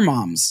soccer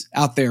moms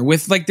out there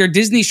with like their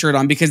Disney shirt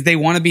on because they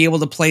want to be able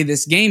to play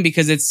this game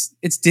because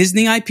it's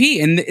Disney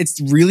IP and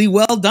it's really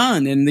well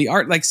done and the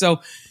art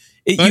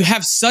you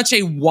have such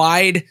a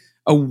wide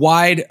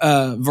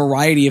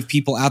variety of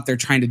people out there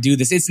trying to do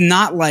this. It's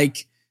not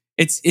like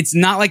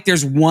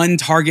there's one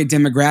target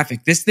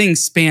demographic. This thing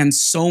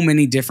spans so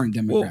many different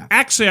demographics. Well,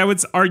 actually, I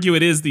would argue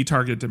it is the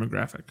target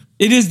demographic.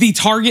 It is the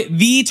target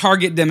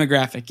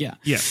demographic. Yeah.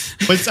 Yeah.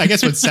 But I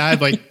guess what's sad,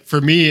 like for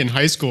me in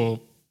high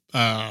school,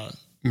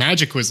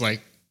 Magic was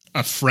like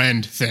a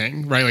friend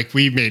thing, right? Like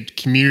we made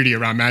community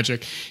around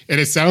Magic, and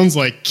it sounds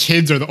like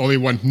kids are the only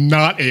one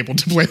not able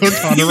to play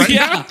Lorcana right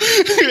now.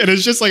 And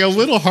it's just like a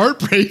little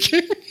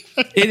heartbreaking.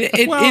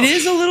 It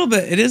is a little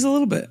bit. It is a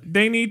little bit.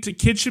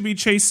 Kids should be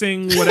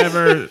chasing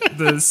whatever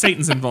the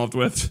Satan's involved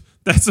with.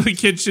 That's what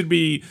kids should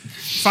be.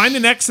 Find the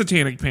next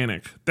satanic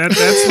panic. That's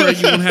where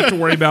you don't have to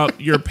worry about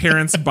your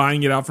parents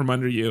buying it out from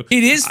under you.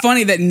 It is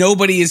funny that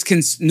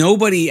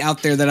nobody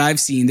out there that I've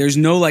seen. There's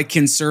no like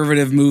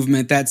conservative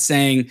movement that's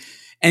saying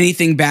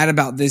anything bad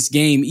about this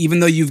game, even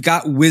though you've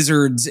got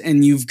wizards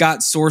and you've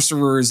got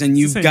sorcerers and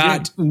you've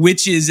got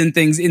witches and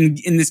things in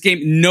this game.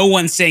 No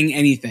one's saying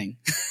anything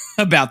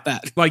about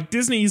that. Like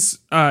Disney's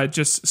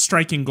just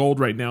striking gold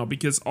right now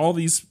because all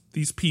these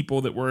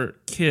people that were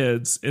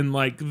kids in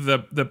like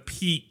the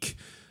peak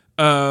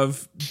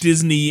of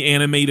Disney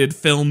animated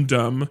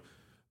filmdom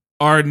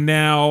are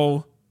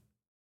now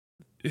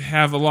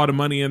have a lot of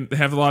money and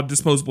have a lot of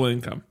disposable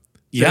income.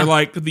 Yeah. They're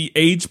like the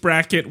age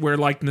bracket where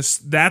like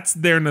that's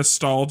their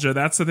nostalgia.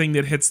 That's the thing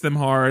that hits them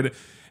hard,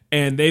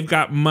 and they've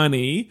got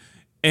money,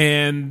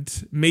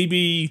 and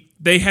maybe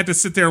they had to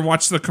sit there and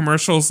watch the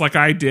commercials like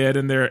I did,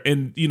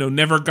 and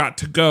never got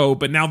to go,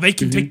 but now they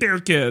can take their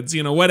kids,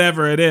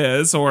 whatever it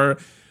is. Or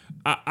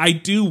I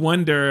do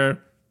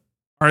wonder,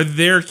 are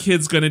their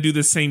kids going to do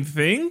the same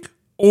thing?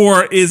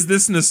 Or is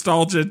this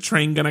nostalgia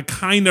train going to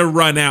kind of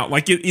run out?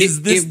 Like,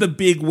 is this the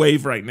big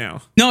wave right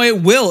now? No,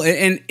 it will.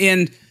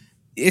 And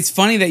it's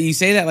funny that you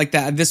say that like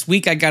that. This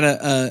week I got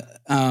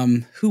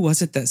who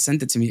was it that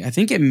sent it to me? I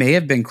think it may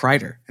have been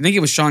Kreider. I think it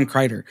was Sean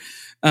Kreider.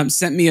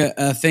 Sent me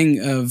a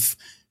thing of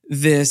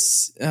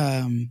this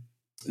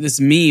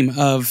meme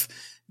of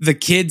the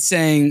kid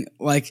saying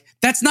like,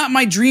 "That's not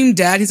my dream,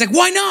 Dad." He's like,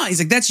 "Why not?" He's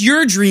like, "That's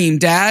your dream,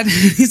 Dad."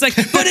 He's like,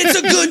 "But it's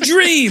a good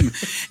dream."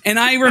 And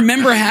I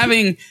remember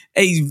having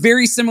a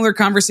very similar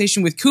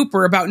conversation with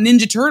Cooper about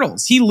Ninja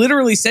Turtles. He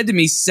literally said to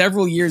me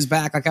several years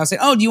back, like I was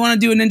saying, "Oh, do you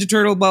want to do a Ninja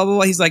Turtle?" Blah, blah,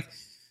 blah. He's like,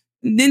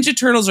 "Ninja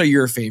Turtles are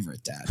your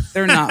favorite, Dad.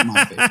 They're not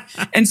my favorite."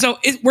 And so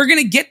we're going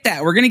to get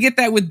that. We're going to get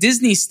that with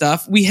Disney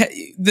stuff.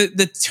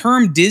 The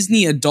term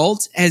Disney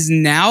adult has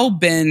now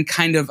been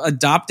kind of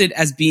adopted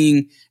as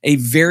being a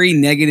very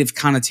negative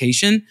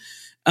connotation.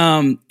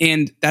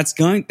 And that's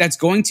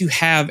going to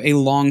have a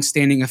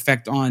long-standing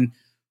effect on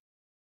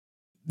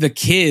the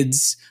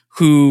kids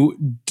who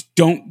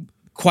don't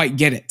quite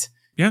get it.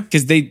 Yeah.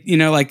 Because they,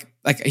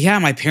 yeah,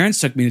 my parents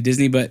took me to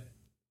Disney, but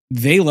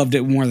they loved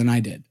it more than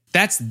I did.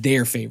 That's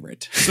their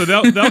favorite. So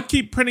they'll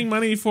keep printing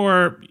money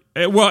for,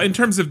 well, in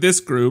terms of this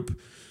group,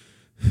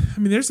 I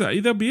mean,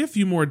 there'll be a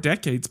few more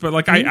decades, but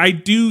like I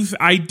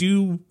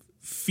do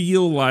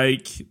feel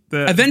like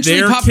eventually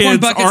their popcorn kids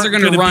buckets are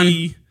going to run.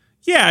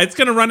 It's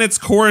going to run its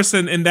course,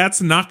 and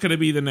that's not going to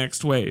be the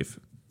next wave.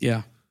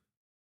 Yeah,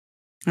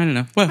 I don't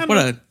know.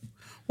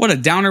 What a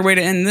downer way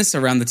to end this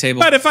around the table.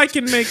 But if I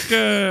can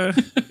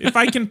if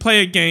I can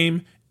play a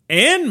game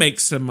and make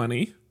some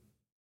money,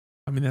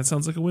 I mean, that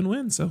sounds like a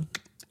win-win. So.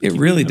 It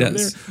really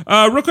does.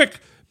 Real quick,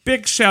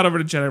 big shout over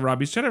to Jedi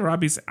Robbie's. Jedi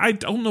Robbie's, I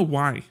don't know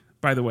why,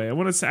 by the way. I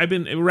want to say, I've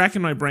been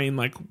racking my brain,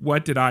 like,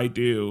 what did I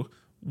do?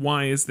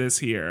 Why is this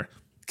here?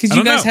 Because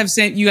you guys have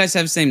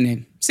same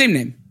name. Same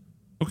name.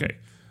 Okay.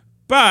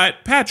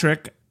 But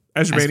Patrick,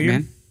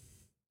 Azerbainian,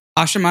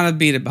 Ashamana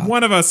beat about.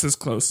 One of us is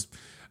close.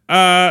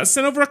 Sent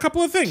over a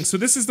couple of things. So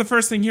this is the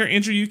first thing here.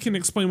 Andrew, you can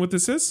explain what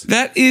this is.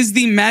 That is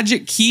the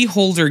Magic Key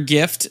Holder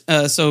gift.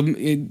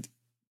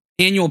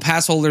 Annual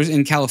pass holders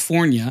in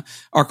California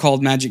are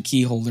called Magic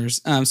Key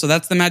Holders. So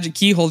that's the Magic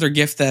Key Holder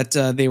gift that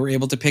they were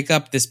able to pick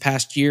up this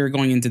past year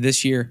going into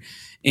this year.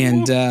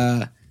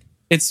 And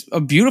it's a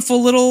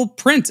beautiful little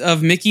print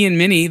of Mickey and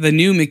Minnie, the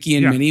new Mickey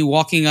and Minnie,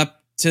 walking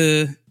up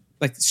to,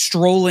 like,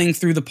 strolling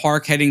through the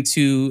park, heading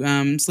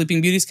to Sleeping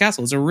Beauty's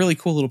castle. It's a really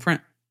cool little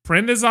print.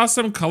 Print is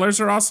awesome.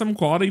 Colors are awesome.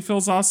 Quality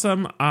feels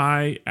awesome.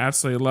 I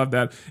absolutely love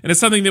that. And it's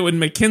something that when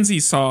Mackenzie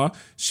saw,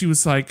 she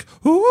was like,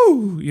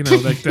 ooh,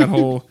 like that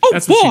whole,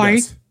 that's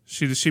what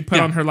she does. She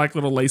put on her like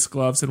little lace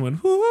gloves and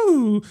went,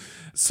 ooh.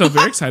 So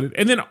very excited.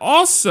 And then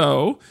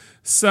also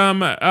some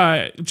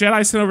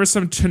Jedi sent over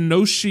some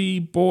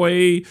Tenoshi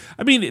Boy.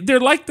 I mean, they're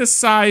like the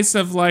size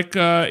of like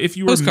if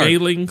you were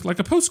mailing like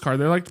a postcard.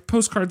 They're like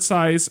postcard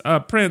size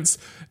prints.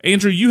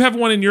 Andrew, you have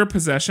one in your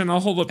possession. I'll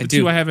hold up the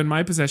two I have in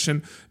my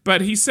possession.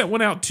 But he sent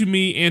one out to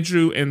me,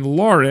 Andrew, and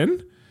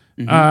Lauren.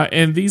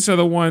 And these are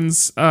the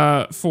ones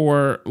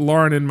for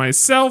Lauren and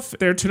myself.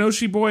 They're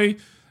Tenoshi Boy.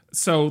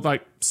 So,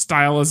 like,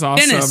 style is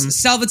awesome.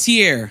 Dennis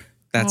Salvatierre.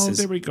 That's his.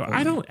 There we go.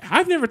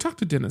 I've never talked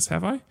to Dennis,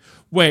 have I?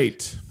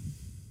 Wait.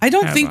 I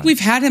don't think we've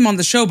had him on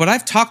the show, but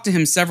I've talked to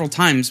him several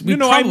times. We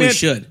probably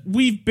should.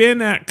 We've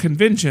been at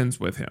conventions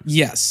with him.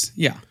 Yes.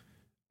 Yeah.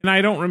 And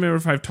I don't remember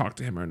if I've talked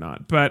to him or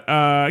not. But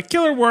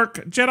killer work,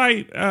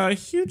 Jedi.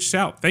 Huge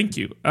shout. Thank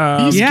you.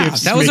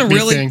 That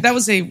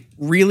was a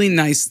really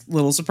nice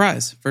little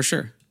surprise for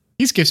sure.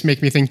 These gifts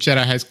make me think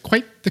Jedi has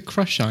quite the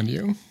crush on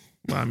you.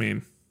 Well, I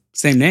mean,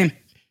 same name.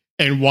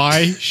 And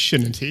why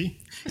shouldn't he?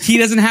 He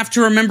doesn't have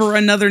to remember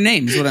another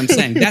name, is what I'm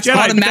saying. That's Jedi,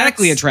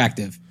 automatically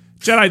attractive.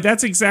 Jedi,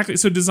 that's exactly...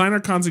 So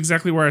Designer Con's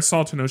exactly where I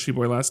saw Tenoshi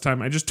Boy last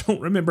time. I just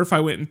don't remember if I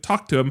went and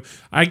talked to him.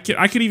 I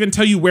could even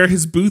tell you where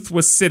his booth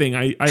was sitting.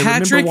 I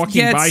remember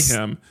walking by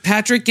him.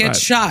 Patrick gets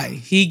shy.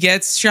 He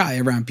gets shy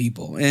around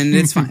people, and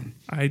it's fine.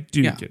 I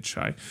do get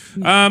shy.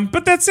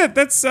 But that's it.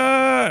 That's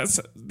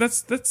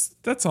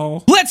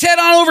all. Let's head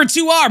on over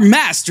to our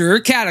master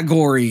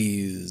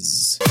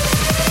categories.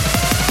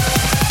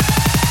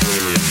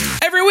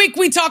 Every week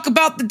we talk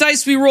about the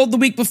dice we rolled the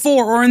week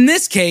before, or in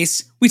this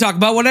case, We talk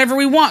about whatever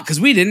we want because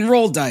we didn't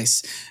roll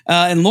dice.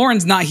 And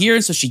Lauren's not here,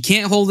 so she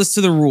can't hold us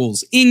to the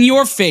rules. In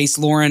your face,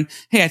 Lauren.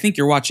 Hey, I think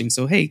you're watching,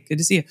 so hey, good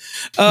to see you.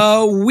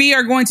 We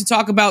are going to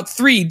talk about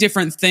 3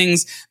 different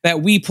things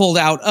that we pulled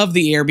out of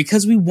the air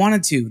because we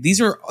wanted to.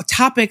 These are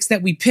topics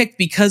that we picked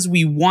because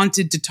we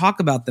wanted to talk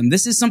about them.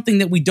 This is something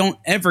that we don't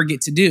ever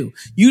get to do.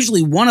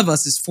 Usually one of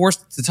us is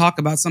forced to talk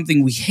about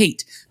something we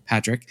hate,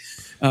 Patrick.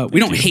 We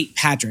don't hate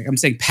Patrick. I'm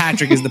saying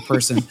Patrick is the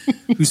person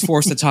who's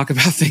forced to talk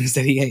about things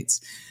that he hates.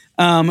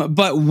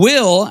 But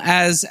Will,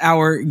 as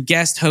our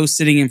guest host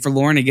sitting in for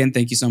Lauren, again,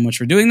 thank you so much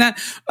for doing that.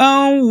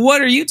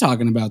 What are you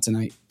talking about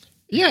tonight?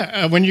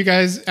 Yeah, when you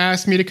guys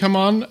asked me to come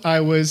on, I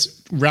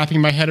was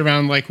wrapping my head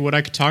around like what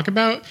I could talk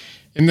about.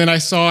 And then I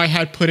saw I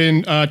had put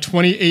in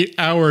 28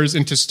 hours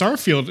into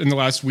Starfield in the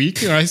last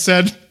week. And I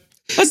said,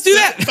 let's do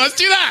that. Let's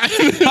do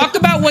that. Talk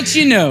about what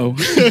you know.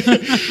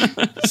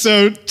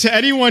 So to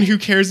anyone who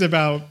cares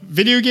about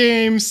video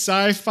games,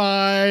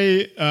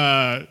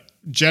 sci-fi,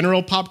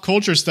 general pop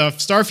culture stuff,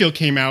 Starfield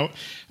came out.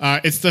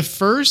 It's the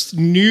first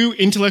new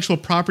intellectual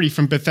property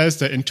from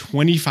Bethesda in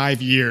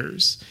 25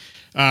 years.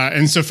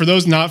 And so for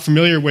those not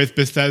familiar with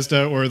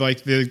Bethesda or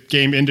like the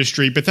game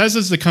industry, Bethesda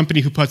is the company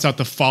who puts out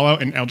the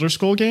Fallout and Elder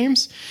Scrolls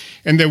games.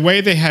 And the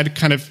way they had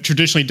kind of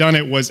traditionally done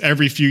it was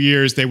every few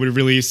years they would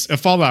release a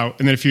Fallout,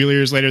 and then a few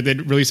years later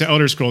they'd release an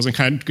Elder Scrolls and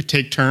kind of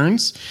take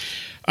turns.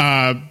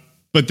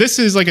 But this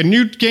is like a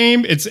new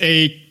game. It's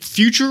a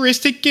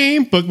futuristic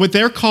game, but what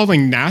they're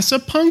calling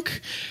NASA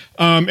punk.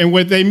 And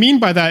what they mean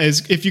by that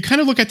is if you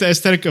kind of look at the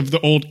aesthetic of the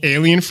old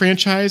Alien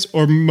franchise,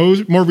 or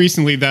more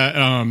recently that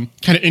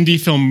kind of indie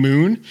film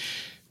Moon,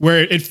 where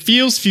it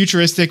feels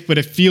futuristic, but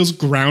it feels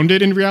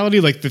grounded in reality,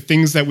 like the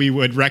things that we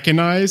would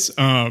recognize.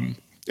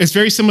 It's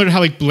very similar to how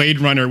like Blade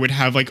Runner would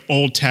have like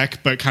old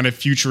tech, but kind of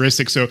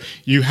futuristic. So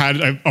you had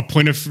a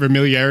point of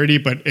familiarity,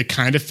 but it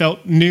kind of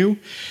felt new.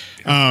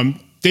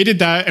 They did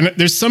that. And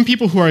there's some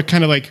people who are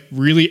kind of like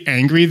really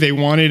angry. They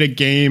wanted a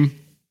game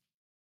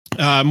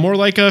more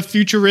like a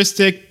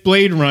futuristic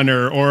Blade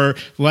Runner or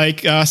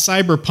like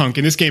Cyberpunk.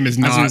 And this game is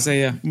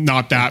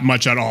not that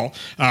much at all.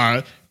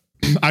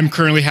 I'm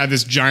currently have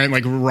this giant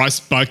like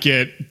rust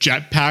bucket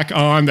jetpack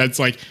on that's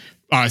like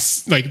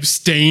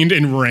stained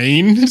in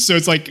rain. So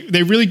it's like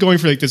they're really going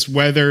for like this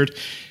weathered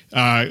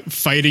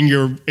fighting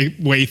your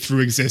way through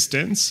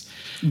existence.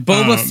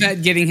 Boba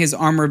Fett getting his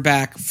armor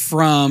back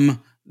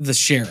from the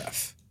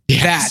sheriff.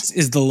 Yes. That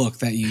is the look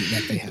that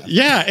they have.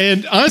 Yeah,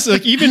 and honestly,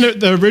 like even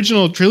the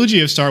original trilogy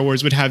of Star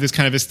Wars would have this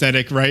kind of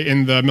aesthetic, right?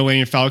 In the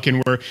Millennium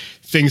Falcon, where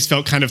things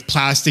felt kind of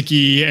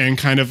plasticky and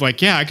kind of like,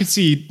 yeah, I could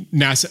see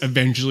NASA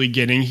eventually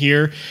getting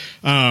here.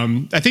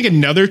 I think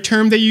another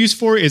term they use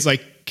for it is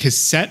like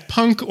cassette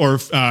punk or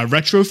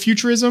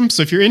retrofuturism.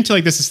 So if you're into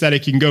like this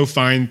aesthetic, you can go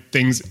find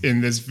things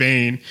in this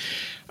vein.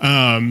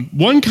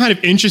 One kind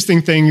of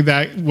interesting thing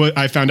that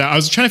I found out, I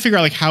was trying to figure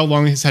out like how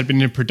long this had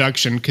been in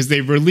production, because they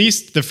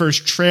released the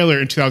first trailer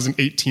in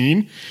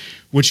 2018,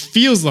 which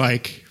feels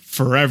like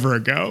forever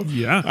ago.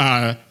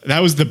 Yeah. That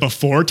was the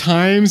before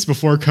times,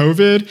 before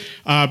COVID.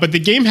 But the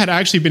game had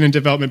actually been in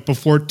development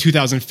before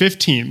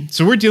 2015.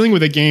 So we're dealing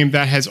with a game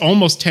that has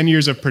almost 10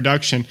 years of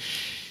production.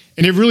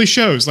 And it really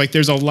shows, like,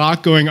 there's a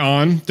lot going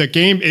on. The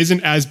game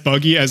isn't as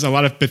buggy as a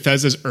lot of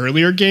Bethesda's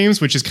earlier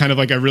games, which is kind of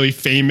like a really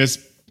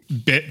famous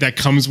bit that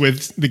comes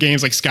with the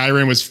games. Like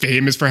Skyrim was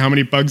famous for how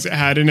many bugs it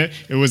had in it.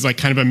 It was like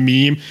kind of a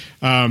meme,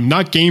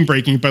 not game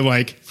breaking, but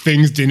like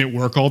things didn't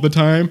work all the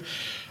time.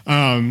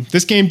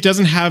 This game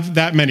doesn't have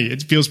that many.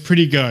 It feels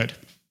pretty good.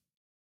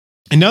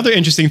 Another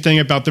interesting thing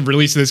about the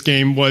release of this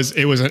game was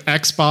it was an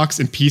Xbox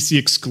and PC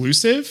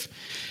exclusive.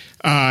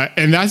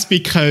 And that's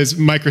because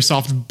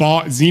Microsoft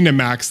bought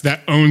ZeniMax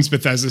that owns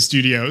Bethesda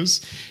Studios.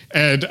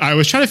 And I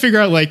was trying to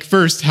figure out, like,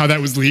 first, how that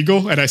was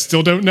legal, and I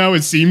still don't know.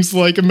 It seems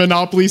like a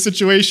monopoly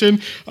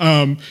situation.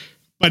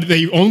 But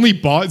they only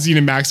bought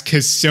ZeniMax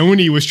because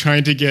Sony was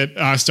trying to get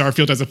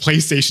Starfield as a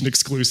PlayStation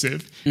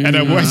exclusive. And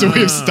as a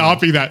way of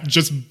stopping that,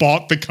 just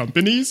bought the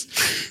companies.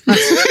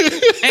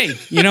 Hey,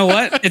 you know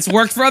what? It's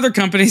worked for other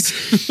companies.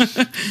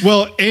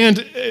 Well,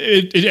 and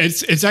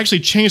it's actually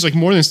changed, like,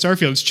 more than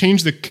Starfield. It's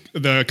changed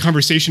the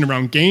conversation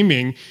around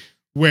gaming,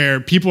 where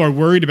people are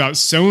worried about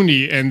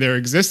Sony and their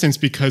existence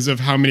because of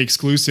how many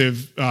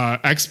exclusive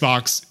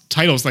Xbox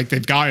titles like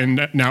they've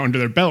gotten now under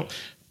their belt.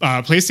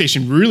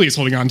 PlayStation really is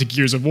holding on to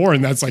Gears of War,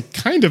 and that's like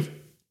kind of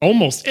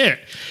almost it.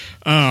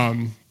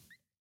 So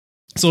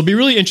it'll be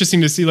really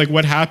interesting to see like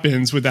what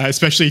happens with that,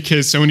 especially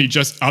because Sony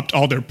just upped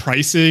all their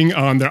pricing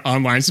on their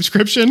online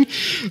subscription. You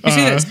see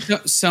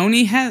that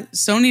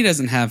Sony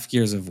doesn't have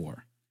Gears of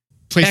War.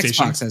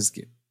 PlayStation Xbox has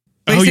Gears.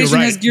 Oh, you're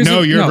right.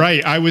 You're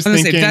right. I was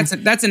thinking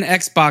that's an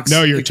Xbox.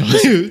 No, you're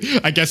totally.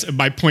 I guess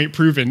my point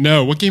proven.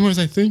 No, what game was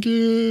I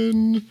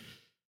thinking?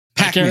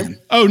 Pac-Man.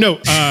 Oh no,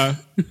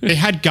 they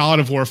had God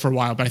of War for a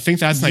while, but I think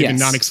that's not even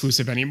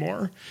non-exclusive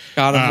anymore.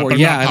 God of War,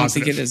 yeah, I don't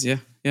think it is.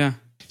 Yeah.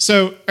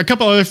 So a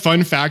couple other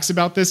fun facts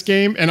about this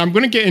game, and I'm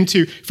going to get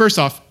into. First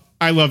off,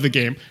 I love the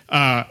game.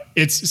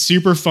 It's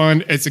super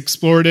fun. It's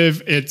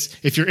explorative. It's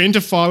if you're into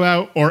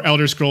Fallout or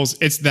Elder Scrolls,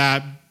 it's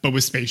that, but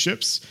with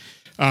spaceships.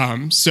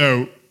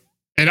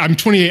 And I'm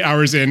 28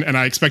 hours in, and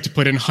I expect to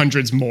put in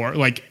hundreds more.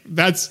 Like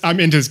I'm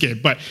into this game.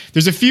 But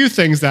there's a few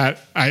things that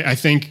I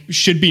think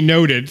should be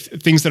noted,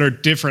 things that are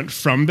different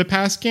from the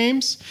past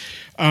games.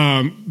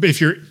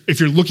 If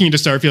you're looking into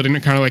Starfield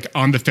and kind of like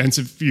on the fence,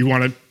 if you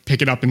want to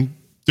pick it up and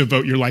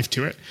devote your life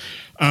to it.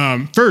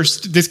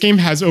 First, this game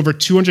has over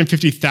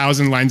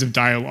 250,000 lines of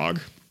dialogue.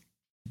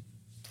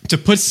 To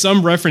put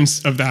some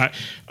reference of that,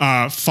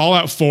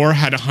 Fallout 4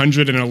 had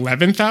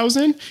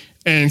 111,000,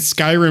 and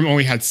Skyrim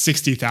only had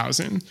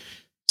 60,000.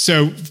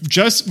 So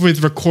just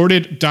with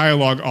recorded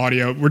dialogue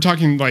audio, we're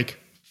talking like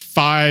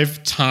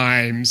 5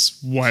 times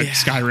what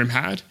Skyrim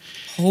had.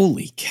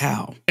 Holy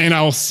cow. And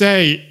I'll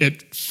say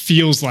it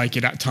feels like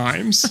it at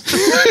times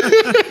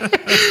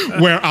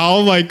where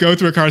I'll like go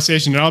through a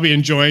conversation and I'll be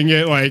enjoying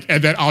it, like,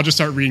 and then I'll just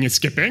start reading and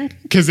skipping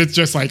because it's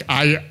just like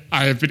I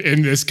have been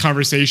in this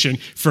conversation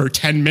for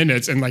 10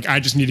 minutes and like I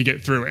just need to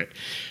get through it.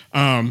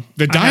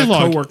 The dialogue. I had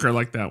a coworker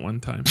like that one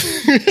time.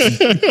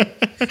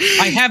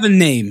 I have a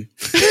name.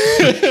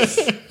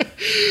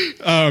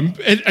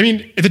 I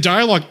mean, the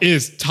dialogue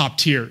is top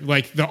tier.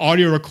 Like the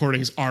audio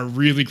recordings are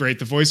really great.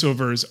 The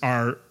voiceovers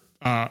are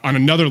on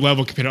another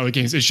level compared to other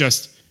games. It's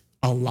just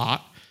a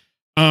lot.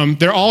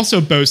 They're also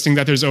boasting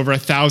that there's over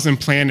 1,000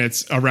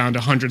 planets around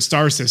 100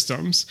 star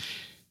systems.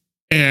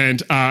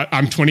 And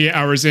I'm 28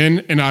 hours in,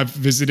 and I've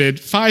visited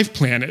 5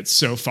 planets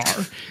so far.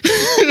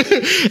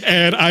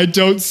 And I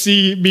don't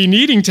see me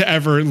needing to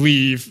ever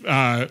leave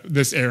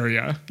this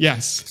area.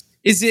 Yes.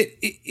 Is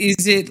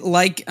it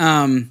like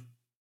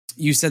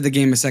you said the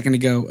game a second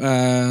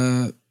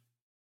ago?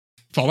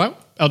 Fallout?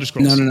 Elder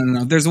Scrolls?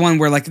 No. There's one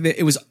where like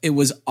it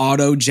was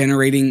auto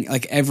generating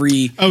like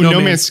every. Oh,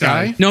 No Man's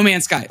Sky. No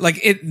Man's Sky.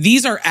 Like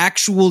these are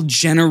actual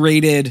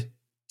generated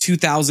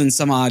 2,000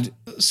 some odd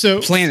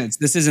planets.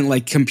 This isn't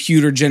like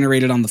computer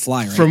generated on the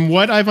fly, right? From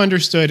what I've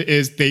understood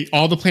is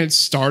all the planets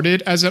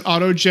started as an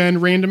auto-gen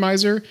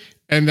randomizer,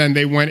 and then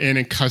they went in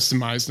and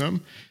customized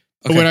them.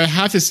 Okay. But what I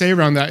have to say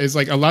around that is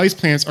like a lot of these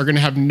planets are going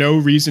to have no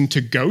reason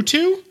to go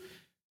to.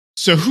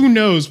 So who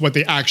knows what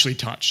they actually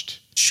touched?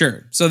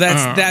 Sure. So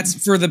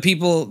that's for the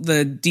people,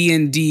 the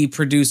D&D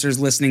producers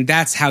listening.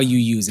 That's how you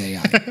use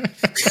AI.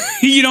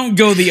 You don't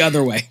go the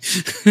other way.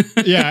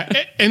 Yeah.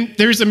 And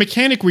there's a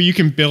mechanic where you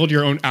can build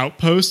your own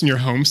outpost in your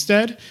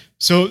homestead.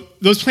 So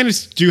those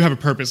planets do have a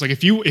purpose. Like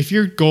if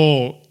your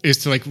goal is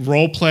to like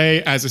role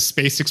play as a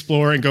space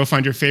explorer and go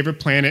find your favorite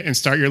planet and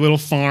start your little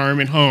farm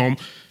and home,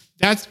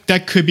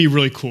 that could be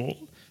really cool.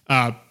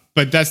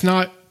 But that's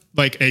not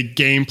like a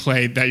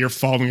gameplay that you're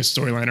following a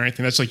storyline or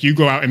anything. That's like you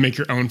go out and make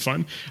your own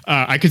fun.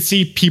 I could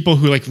see people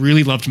who like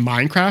really loved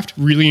Minecraft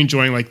really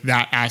enjoying like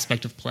that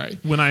aspect of play.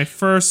 When I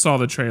first saw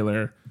the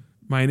trailer,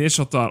 my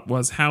initial thought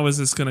was, how is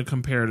this going to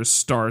compare to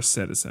Star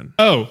Citizen?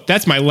 Oh,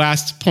 that's my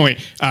last point.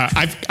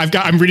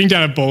 I'm reading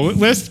down a bullet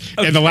list,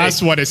 and the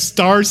last one is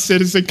Star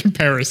Citizen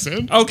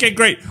comparison. Okay,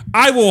 great.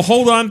 I will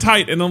hold on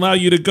tight and allow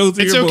you to go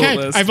through your bullet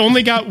list. I've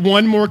only got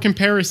one more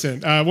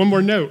comparison, one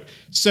more note.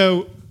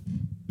 So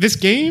this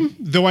game,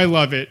 though I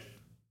love it,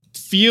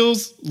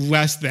 feels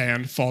less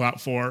than Fallout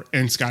 4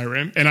 and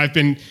Skyrim. And I've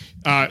been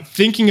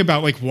thinking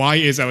about, like, why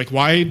is that? Like,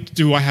 why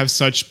do I have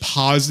such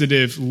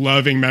positive,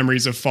 loving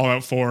memories of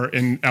Fallout 4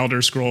 and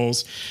Elder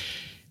Scrolls?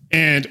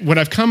 And what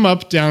I've come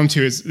up down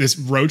to is this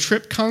road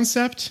trip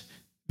concept.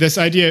 This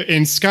idea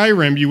in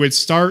Skyrim, you would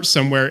start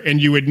somewhere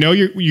and you would know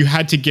you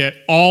had to get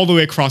all the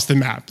way across the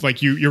map.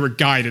 Like, you were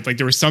guided. Like,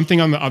 there was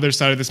something on the other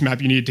side of this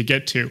map you needed to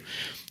get to,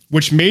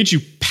 which made you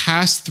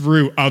pass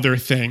through other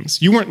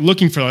things. You weren't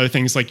looking for other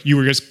things, like you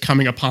were just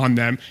coming upon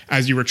them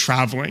as you were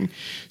traveling.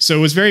 So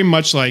it was very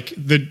much like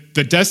the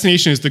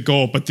destination is the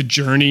goal, but the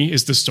journey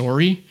is the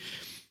story.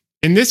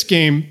 In this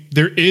game,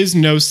 there is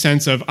no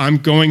sense of I'm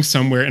going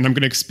somewhere and I'm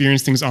going to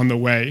experience things on the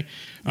way.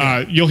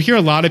 You'll hear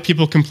a lot of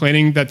people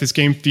complaining that this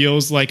game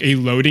feels like a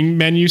loading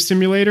menu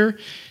simulator.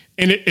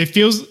 And it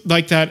feels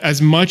like that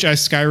as much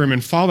as Skyrim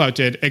and Fallout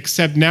did,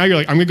 except now you're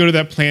like, I'm going to go to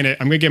that planet,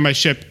 I'm going to get my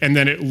ship, and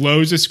then it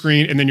loads a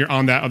screen, and then you're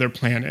on that other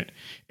planet.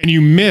 And you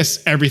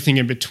miss everything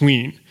in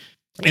between.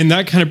 And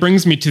that kind of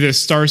brings me to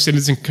this Star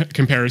Citizen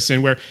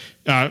comparison, where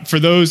for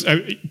those,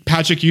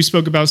 Patrick, you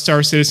spoke about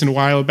Star Citizen a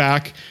while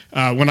back.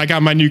 When I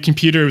got my new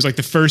computer, it was like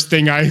the first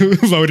thing I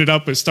loaded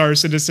up was Star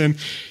Citizen.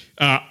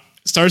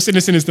 Star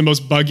Citizen is the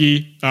most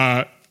buggy,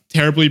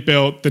 terribly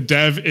built. The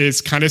dev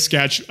is kind of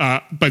sketch,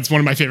 but it's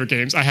one of my favorite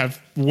games. I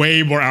have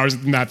way more hours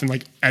than that than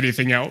like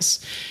anything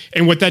else.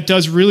 And what that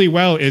does really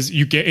well is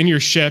you get in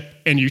your ship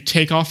and you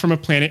take off from a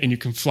planet and you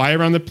can fly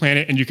around the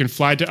planet and you can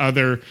fly to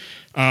other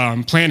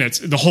planets.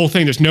 The whole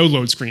thing, there's no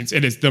load screens.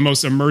 It is the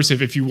most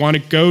immersive. If you want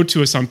to go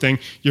to something,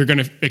 you're going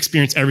to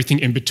experience everything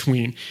in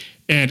between.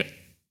 And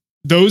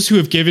those who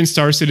have given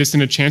Star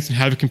Citizen a chance and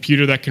have a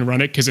computer that can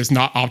run it, because it's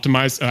not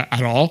optimized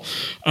at all,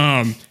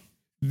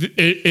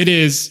 it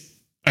is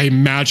a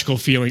magical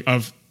feeling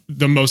of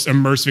the most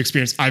immersive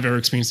experience I've ever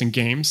experienced in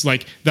games.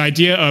 Like the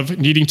idea of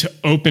needing to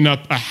open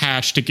up a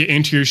hatch to get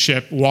into your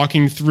ship,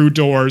 walking through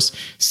doors,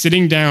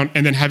 sitting down,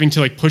 and then having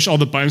to like push all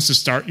the buttons to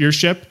start your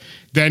ship,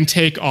 then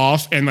take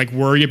off and like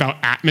worry about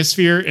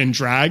atmosphere and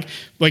drag.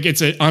 Like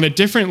it's on a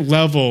different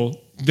level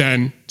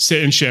than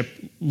sit and ship,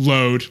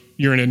 load,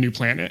 you're in a new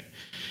planet.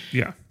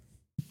 Yeah.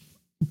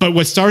 But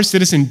what Star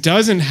Citizen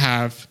doesn't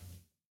have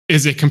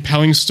is a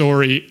compelling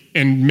story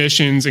and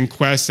missions and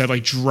quests that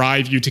like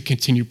drive you to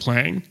continue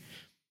playing.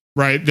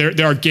 Right? There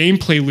are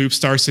gameplay loops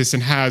Star Citizen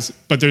has,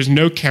 but there's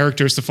no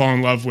characters to fall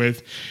in love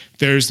with.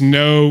 There's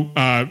no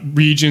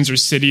regions or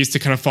cities to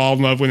kind of fall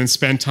in love with and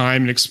spend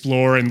time and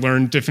explore and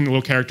learn different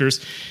little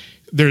characters.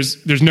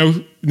 There's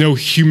no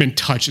human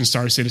touch in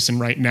Star Citizen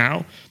right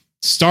now.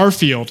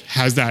 Starfield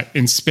has that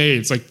in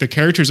spades. Like the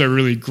characters are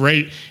really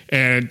great,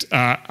 and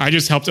I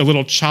just helped a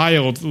little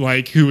child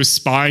like who was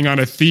spying on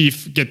a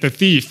thief get the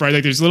thief. Right?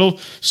 Like there's little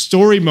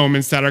story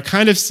moments that are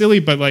kind of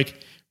silly, but like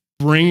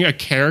bring a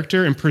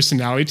character and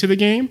personality to the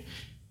game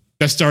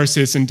that Star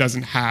Citizen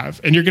doesn't have.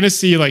 And you're going to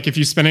see, like, if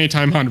you spend any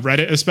time on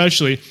Reddit,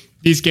 especially,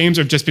 these games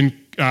have just been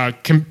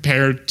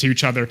compared to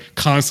each other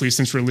constantly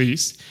since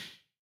release.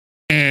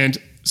 And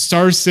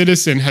Star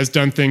Citizen has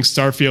done things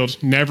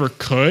Starfield never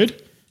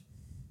could.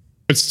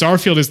 But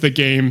Starfield is the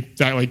game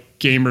that like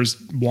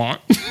gamers want,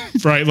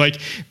 right?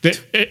 Like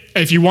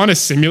if you want a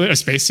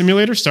space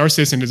simulator, Star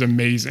Citizen is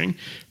amazing.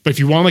 But if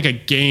you want like a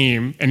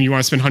game and you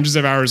want to spend hundreds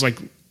of hours like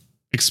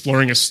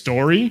exploring a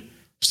story,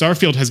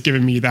 Starfield has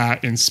given me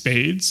that in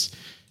spades.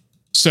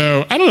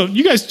 So I don't know.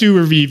 You guys do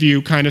a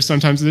review kind of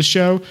sometimes of this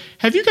show.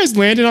 Have you guys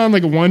landed on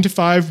like a 1 to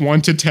 5,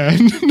 1 to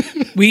 10?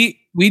 we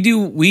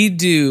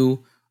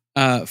do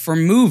for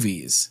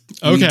movies.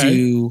 Okay. We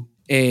do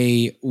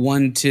a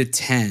 1 to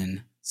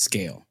 10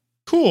 scale.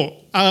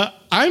 Cool.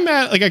 I'm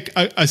at like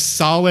a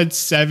solid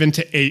 7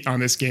 to 8 on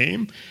this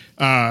game,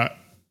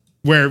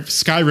 where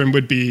Skyrim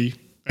would be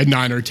a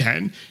 9 or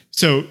 10.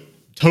 So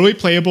totally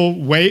playable.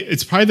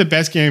 It's probably the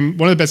best game,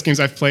 one of the best games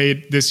I've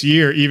played this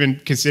year,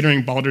 even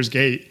considering Baldur's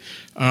Gate.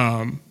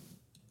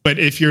 But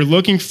if you're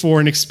looking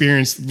for an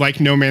experience like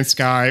No Man's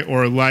Sky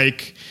or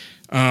like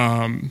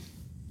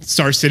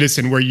Star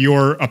Citizen, where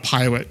you're a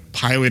pilot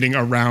piloting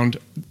around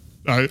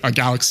a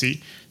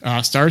galaxy,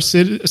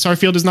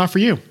 Starfield is not for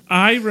you.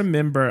 I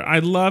remember. I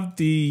love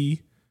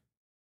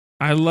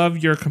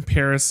your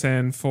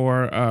comparison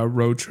for a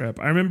road trip.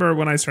 I remember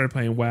when I started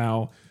playing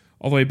WoW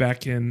all the way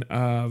back in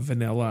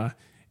vanilla,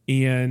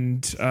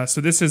 and so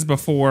this is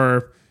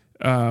before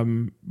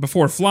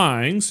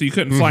flying. So you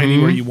couldn't fly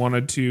anywhere you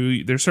wanted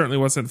to. There certainly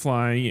wasn't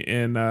flying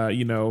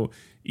in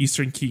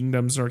Eastern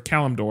Kingdoms or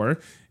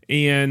Kalimdor,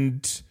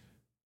 and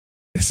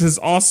this is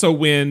also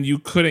when you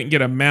couldn't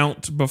get a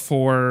mount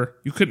before,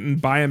 you couldn't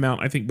buy a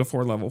mount, I think,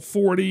 before level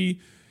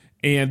 40.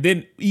 And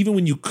then even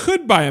when you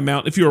could buy a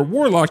mount, if you were a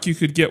warlock, you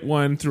could get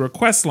one through a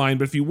quest line.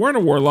 But if you weren't a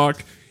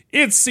warlock,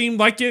 it seemed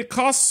like it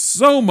cost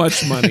so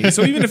much money.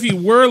 So even if you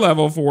were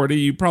level 40,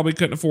 you probably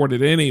couldn't afford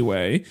it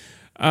anyway.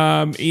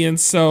 And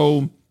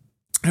so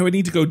I would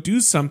need to go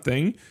do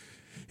something.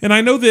 And I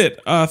know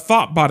that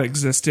ThoughtBot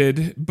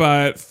existed,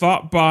 but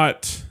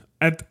ThoughtBot,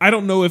 I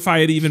don't know if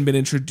I had even been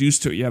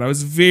introduced to it yet. I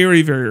was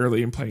very, very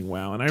early in playing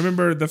WoW. And I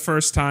remember the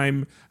first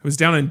time I was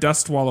down in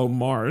Dustwallow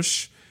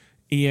Marsh,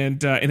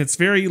 and it's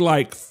very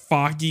like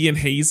foggy and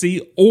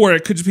hazy, or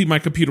it could just be my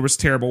computer was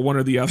terrible, one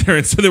or the other.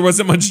 And so there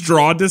wasn't much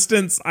draw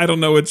distance. I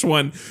don't know which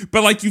one,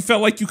 but like you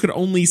felt like you could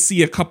only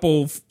see a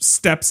couple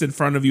steps in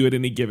front of you at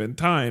any given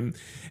time.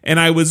 And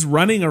I was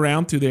running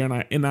around through there,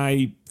 and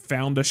I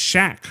found a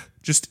shack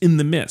just in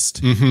the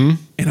mist. And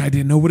I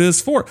didn't know what it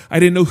was for. I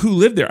didn't know who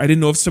lived there. I didn't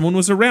know if someone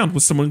was around.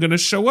 Was someone going to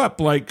show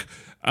up? Like,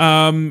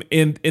 and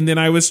then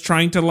I was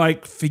trying to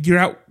like figure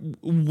out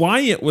why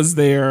it was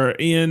there.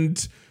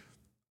 And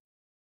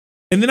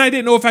then I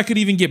didn't know if I could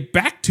even get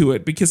back to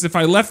it, because if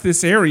I left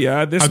this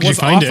area, this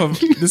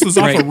was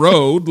off a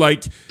road.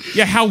 Like,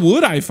 yeah, how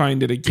would I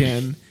find it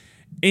again?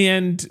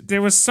 And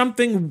there was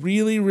something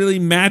really, really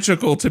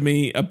magical to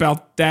me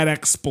about that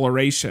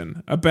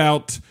exploration,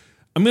 about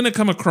I'm going to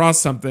come across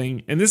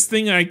something, and this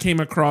thing I came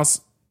across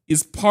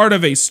is part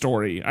of a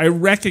story. I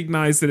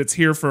recognize that it's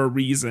here for a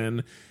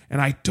reason, and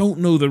I don't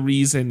know the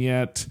reason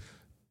yet.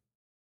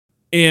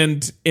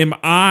 And am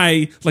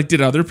I, like,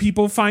 did other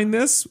people find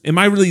this? Am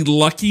I really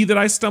lucky that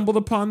I stumbled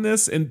upon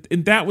this? And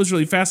that was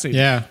really fascinating.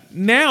 Yeah.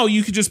 Now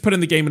you could just put in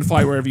the game and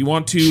fly wherever you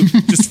want to.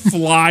 Just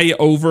fly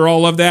over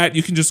all of that.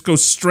 You can just go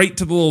straight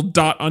to the little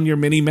dot on your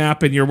mini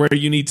map, and you're where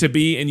you need to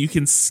be, and you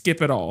can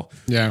skip it all.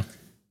 Yeah.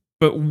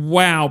 But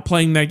wow,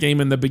 playing that game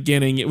in the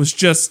beginning, it was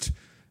just,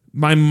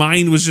 my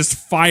mind was just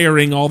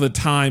firing all the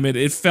time.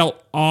 It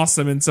felt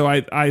awesome. And so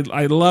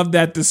I love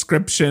that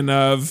description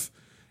of,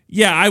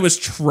 yeah, I was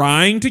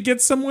trying to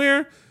get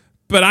somewhere,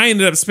 but I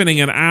ended up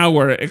spending an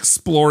hour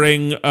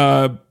exploring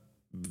a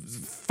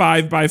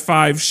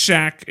 5x5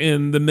 shack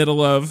in the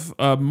middle of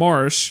a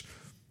marsh,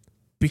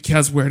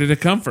 because where did it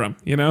come from?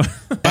 You know,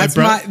 that's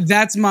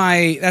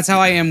how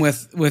I am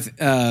with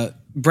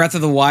Breath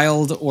of the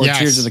Wild or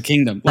Tears of the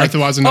Kingdom. Breath of the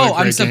Wild is another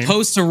I'm great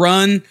supposed to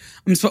run,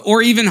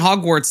 or even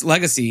Hogwarts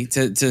Legacy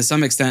to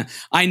some extent.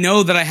 I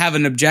know that I have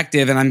an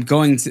objective and I'm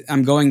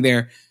going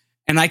there,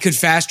 and I could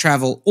fast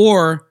travel,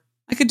 or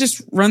I could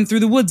just run through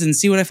the woods and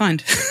see what I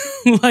find.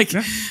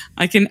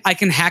 I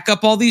can hack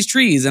up all these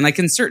trees and I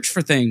can search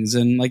for things,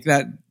 and like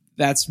that.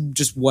 That's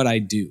just what I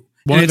do.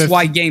 And it's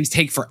why games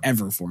take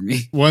forever for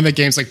me. One of the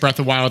games like Breath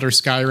of the Wild or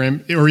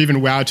Skyrim or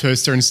even WoW to a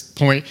certain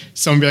point,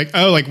 someone will be like,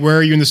 oh, like, where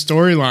are you in the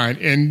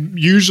storyline? And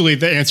usually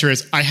the answer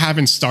is, I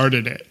haven't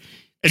started it.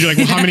 And you're like,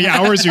 well, how many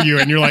hours are you?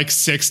 And you're like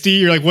 60.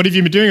 You're like, what have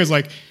you been doing? I was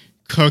like,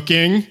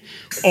 cooking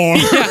or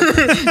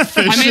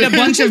fishing.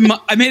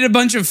 I made a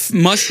bunch of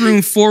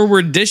mushroom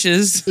forward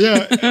dishes.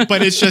 Yeah,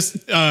 but it's just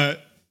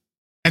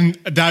and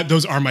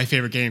those are my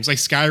favorite games. Like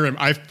Skyrim,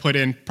 I've put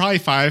in probably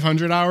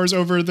 500 hours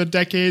over the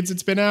decades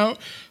it's been out.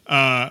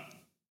 And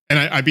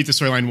I beat the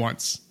storyline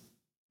once,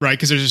 right?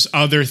 Because there's just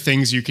other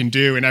things you can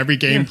do. And every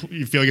game,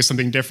 you feel like it's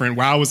something different.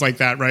 WoW was like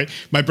that, right?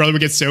 My brother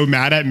would get so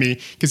mad at me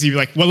because he'd be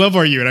like, what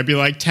level are you? And I'd be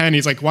like 10.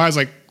 He's like, why? I was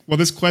like, well,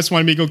 this quest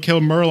wanted me to go kill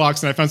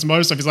Murlocs, and I found some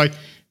other stuff. He's like,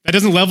 that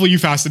doesn't level you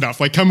fast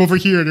enough. Like, come over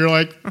here. And you're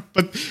like,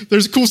 but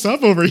there's cool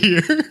stuff over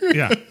here.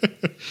 Yeah.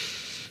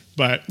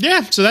 But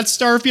yeah, so that's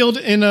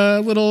Starfield in a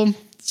little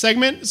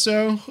segment.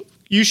 So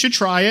you should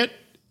try it.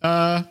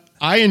 I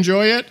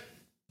enjoy it.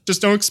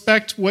 Just don't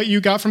expect what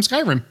you got from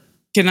Skyrim.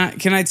 Can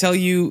I tell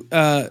you?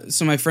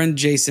 So my friend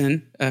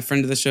Jason, a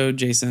friend of the show,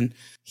 Jason,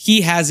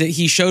 he has it.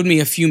 He showed me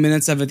a few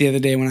minutes of it the other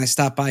day when I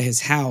stopped by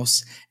his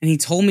house, and he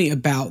told me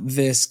about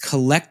this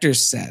collector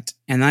set.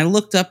 And I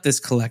looked up this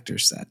collector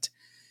set.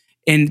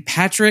 And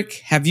Patrick,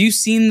 have you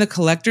seen the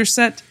collector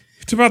set?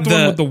 It's about the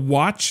one with the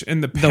watch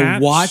and the patch.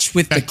 The watch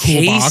with the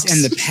cool case box.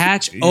 and the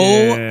patch.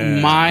 Oh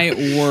my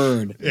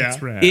word. Yeah.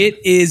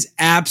 It is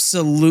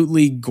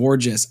absolutely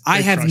gorgeous.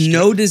 I have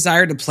no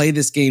desire to play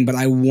this game, but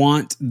I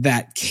want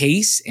that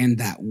case and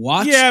that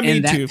watch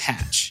and that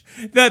patch.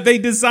 That they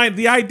designed,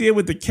 the idea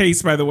with the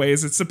case, by the way,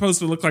 is it's supposed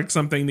to look like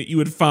something that you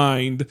would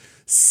find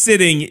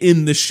sitting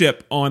in the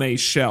ship on a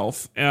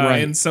shelf. Right.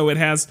 And so it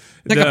has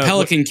like a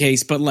Pelican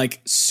case, but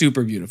like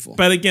super beautiful.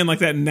 But again, like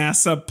that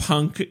NASA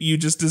punk you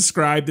just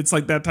described, it's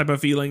like that type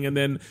of feeling. And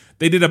then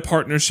they did a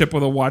partnership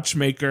with a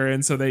watchmaker,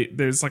 and so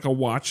there's like a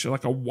watch,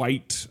 like a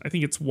white, I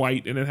think it's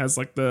white, and it has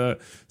like the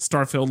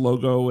Starfield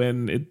logo,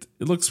 and it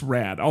looks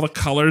rad. All the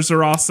colors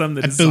are awesome.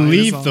 The design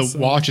believe is the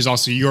awesome. watch is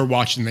also your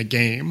watch in the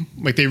game.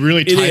 Like they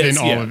really tied in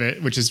all of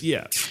it, which is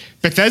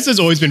Bethesda's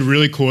always been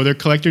really cool with their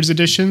collector's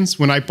editions.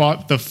 When I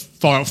bought the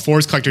Fallout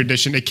 4's collector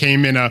edition, it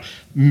came in a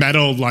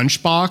metal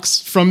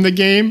lunchbox from the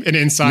game, and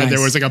inside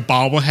there was like a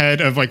bobblehead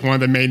of like one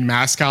of the main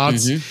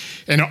mascots and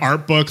an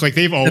art book. Like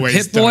they've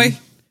always the Pip-Boy?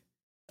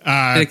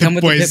 Did it come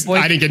with the Pip-Boy?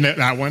 I didn't get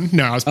that one.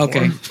 No, I was poor.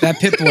 Okay, that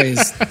Pip-Boy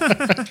is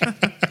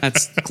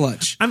that's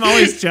clutch. I'm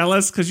always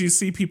jealous because you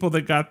see people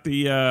that got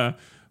the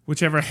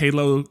whichever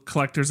Halo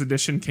collector's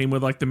edition came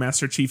with like the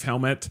Master Chief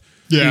helmet.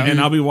 Yeah,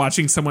 and I'll be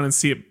watching someone and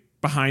see it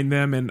behind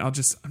them, and I'm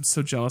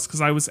so jealous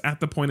because I was at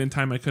the point in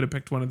time I could have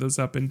picked one of those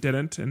up and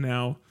didn't, and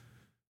now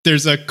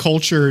there's a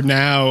culture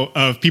now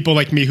of people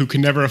like me who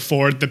can never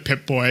afford the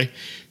Pip-Boy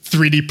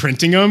 3D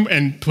printing them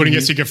and putting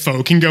it so your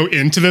foe can go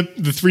into the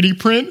 3D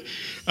print.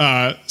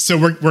 So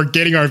we're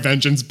getting our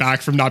vengeance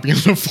back from not being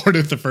able to afford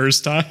it the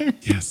first time.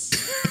 Yes.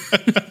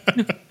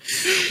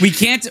 We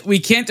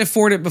can't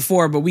afford it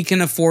before, but we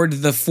can afford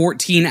the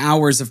 14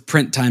 hours of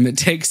print time it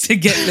takes to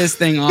get this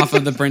thing off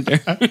of the printer.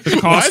 The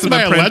cost of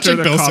my the printer, electric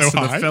the bill cost so of the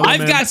high?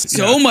 filament. I've got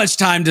so much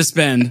time to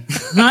spend.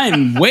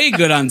 I'm way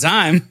good on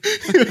time.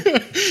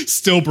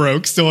 Still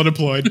broke, still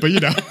unemployed, but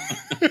you know.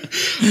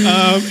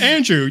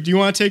 Andrew, do you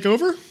want to take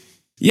over?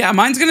 Yeah,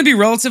 mine's going to be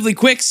relatively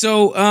quick.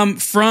 So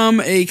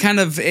from a kind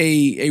of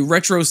a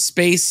retro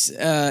space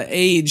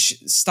age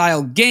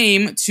style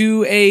game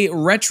to a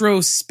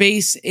retro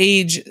space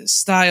age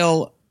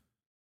style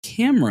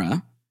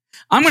camera,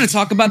 I'm going to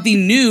talk about the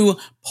new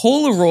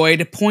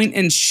Polaroid point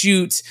and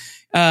shoot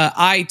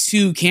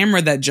i2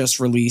 camera that just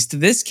released.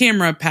 This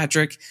camera,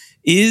 Patrick,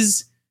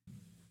 is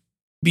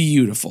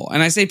beautiful.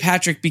 And I say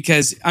Patrick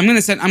because I'm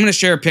going to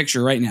share a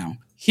picture right now.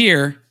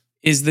 Here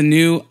is the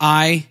new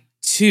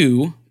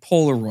i2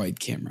 Polaroid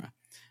camera.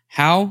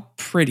 How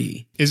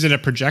pretty. Is it a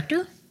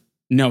projector?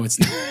 No, it's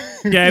not.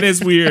 Yeah, it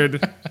is weird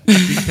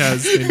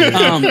because they made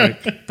it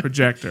like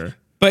projector.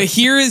 But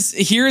here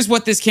is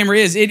what this camera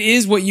is. It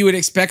is what you would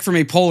expect from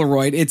a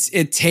Polaroid.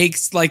 It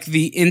takes like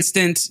the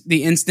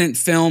instant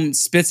film,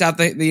 spits out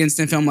the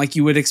instant film like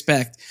you would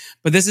expect.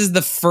 But this is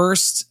the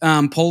first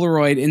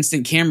Polaroid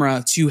instant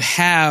camera to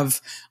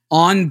have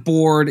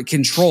onboard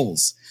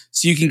controls.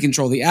 So you can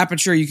control the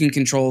aperture, you can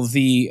control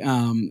the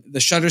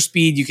shutter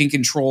speed, you can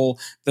control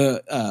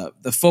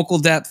the focal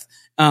depth.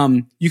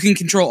 You can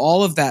control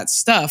all of that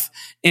stuff,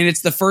 and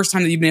it's the first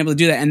time that you've been able to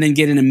do that, and then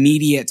get an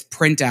immediate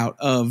printout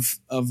of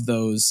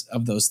those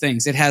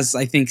things. It has,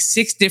 I think,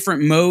 6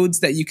 different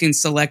modes that you can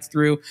select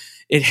through.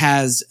 It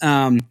has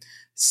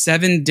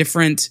 7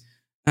 different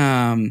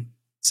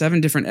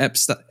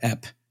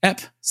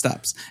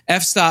f-stops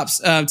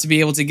to be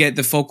able to get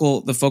the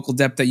focal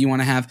depth that you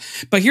want to have.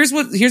 But here's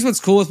what's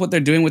cool with what they're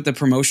doing with the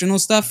promotional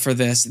stuff for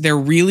this. They're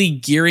really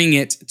gearing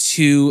it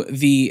to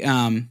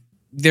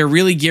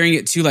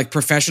like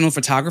professional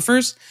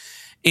photographers.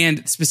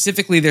 And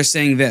specifically, they're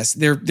saying this.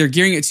 They're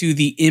gearing it to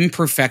the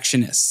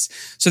imperfectionists.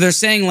 So they're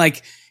saying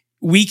like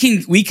we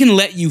can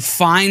let you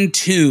fine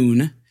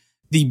tune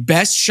the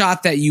best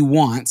shot that you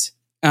want,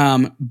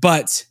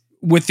 but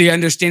with the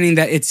understanding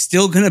that it's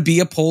still going to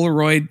be a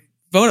Polaroid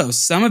photo.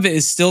 Some of it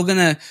is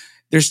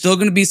there's still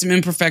going to be some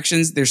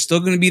imperfections. There's still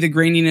going to be the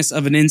graininess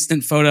of an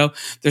instant photo.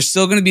 There's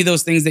still going to be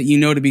those things that you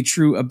know to be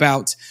true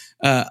about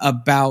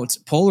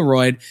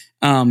Polaroid.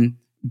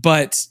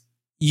 But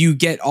you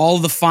get all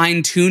the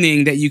fine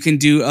tuning that you can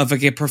do of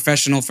like a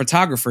professional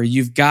photographer.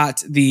 You've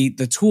got the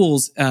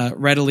tools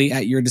readily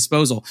at your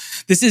disposal.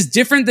 This is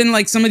different than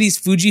like some of these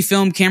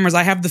Fujifilm cameras.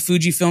 I have the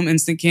Fujifilm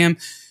Instant Cam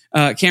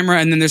camera,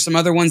 and then there's some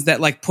other ones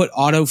that like put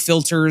auto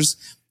filters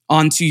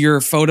onto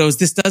your photos.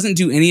 This doesn't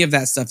do any of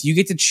that stuff. You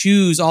get to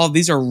choose all of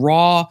these are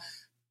raw,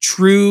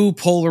 true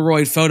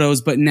Polaroid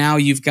photos, but now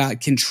you've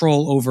got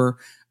control over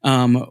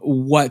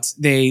what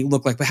they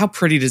look like. But how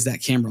pretty does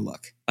that camera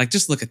look? Like,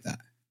 just look at that.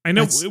 I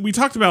know we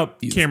talked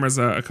about cameras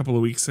a couple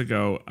of weeks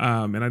ago,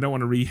 and I don't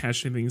want to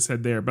rehash anything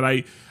said there, but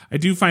I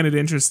do find it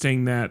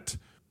interesting that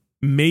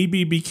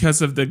maybe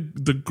because of the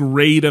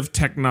grade of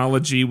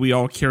technology we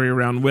all carry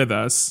around with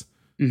us,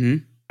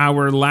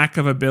 our lack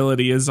of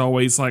ability is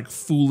always like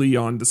fully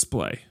on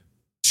display.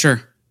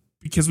 Sure.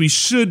 Because we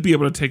should be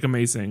able to take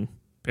amazing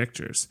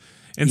pictures.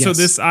 And so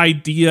this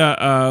idea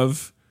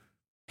of,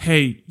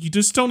 hey, you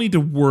just don't need to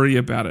worry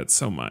about it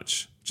so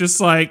much.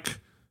 Just like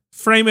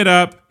frame it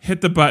up,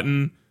 hit the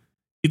button.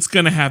 It's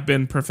going to have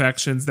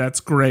imperfections. That's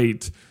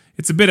great.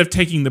 It's a bit of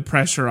taking the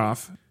pressure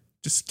off.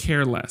 Just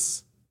care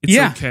less.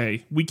 It's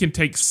okay. We can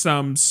take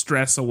some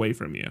stress away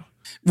from you.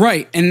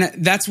 Right. And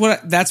that's one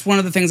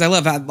of the things I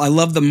love. I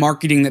love the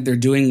marketing that they're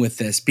doing with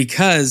this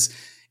because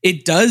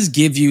it does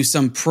give you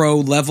some pro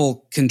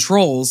level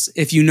controls.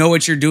 If you know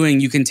what you're doing,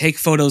 you can take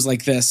photos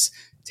like this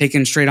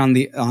taken straight on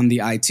the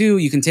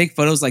i2. You can take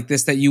photos like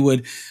this that you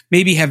would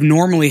maybe have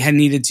normally had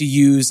needed to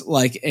use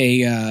like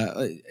a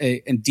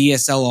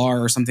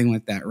DSLR or something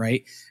like that,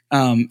 right?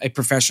 A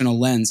professional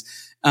lens.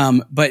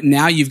 But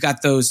now you've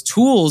got those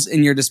tools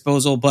in your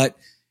disposal, but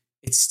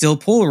it's still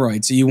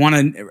Polaroid. So you want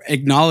to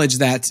acknowledge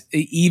that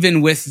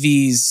even with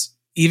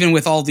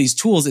all these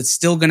tools, it's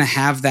still going to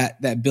have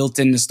that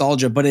built-in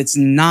nostalgia, but it's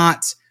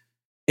not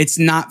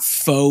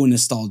faux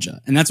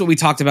nostalgia. And that's what we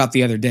talked about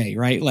the other day,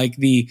 right? Like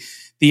the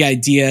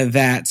idea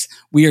that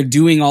we are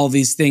doing all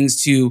these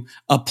things to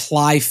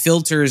apply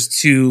filters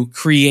to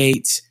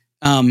create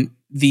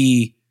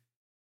the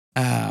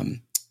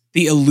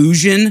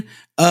illusion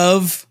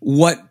of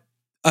what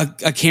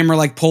a camera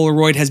like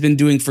Polaroid has been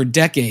doing for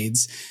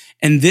decades.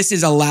 And this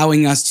is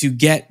allowing us to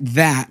get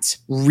that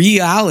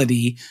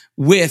reality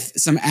with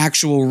some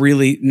actual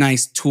really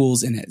nice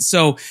tools in it.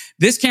 So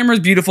this camera is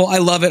beautiful. I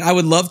love it. I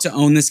would love to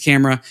own this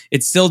camera.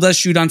 It still does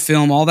shoot on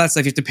film, all that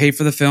stuff. You have to pay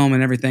for the film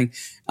and everything.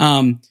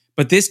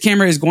 But this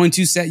camera is going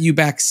to set you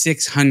back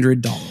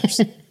 $600.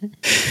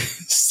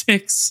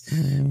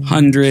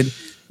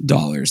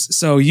 $600.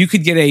 So you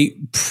could get a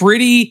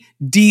pretty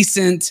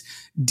decent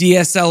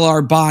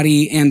DSLR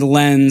body and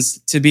lens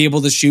to be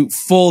able to shoot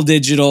full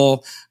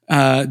digital,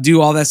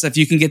 do all that stuff.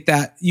 You can get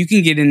that. You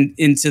can get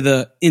into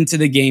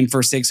the game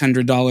for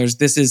 $600.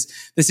 This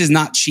is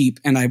not cheap,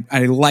 and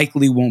I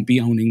likely won't be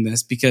owning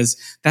this because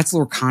that's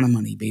Lorcana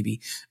money, baby.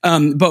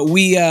 But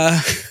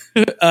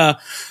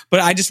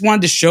I just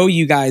wanted to show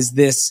you guys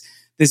this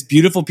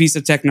beautiful piece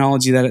of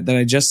technology that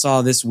I just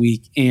saw this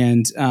week,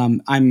 and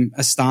I'm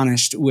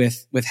astonished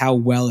with how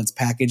well it's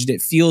packaged.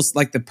 It feels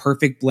like the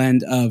perfect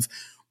blend of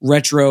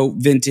retro,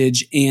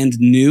 vintage, and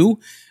new.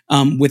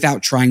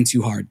 Without trying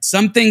too hard.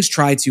 Some things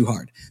try too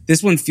hard.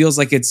 This one feels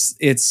like it's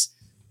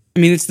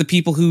the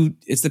people who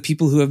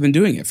have been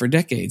doing it for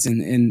decades.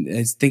 And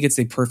I think it's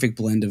a perfect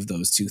blend of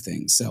those two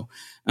things. So,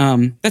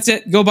 that's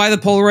it. Go buy the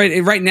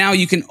Polaroid. Right now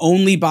you can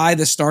only buy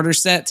the starter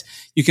set.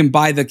 You can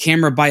buy the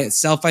camera by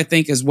itself, I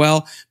think, as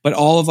well. But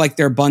all of like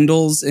their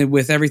bundles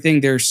with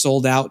everything, they're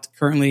sold out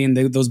currently. And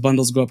those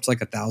bundles go up to like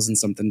 $1,000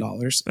 something.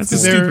 That's a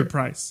stupid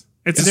price.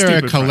 Is there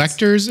a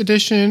collector's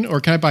edition,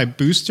 or can I buy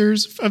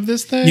boosters of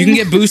this thing? You can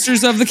get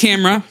boosters of the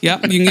camera.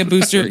 Yep, you can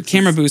get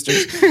camera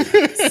boosters.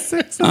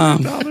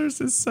 $600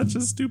 is such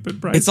a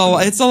stupid price. It's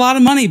a lot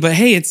of money, but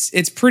hey,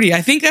 it's pretty.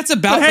 I think that's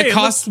about the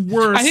cost.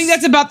 I think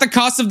that's about the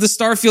cost of the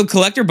Starfield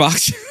collector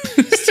box.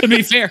 To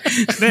be fair,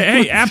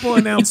 hey, Apple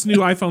announced new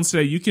iPhones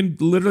today. You can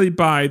literally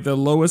buy the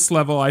lowest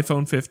level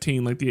iPhone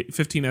 15, like the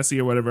 15 SE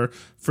or whatever,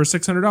 for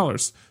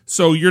 $600.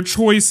 So your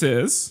choice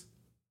is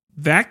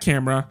that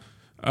camera.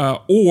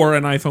 Or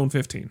an iPhone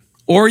 15,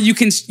 or you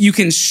can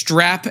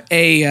strap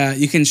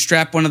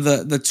one of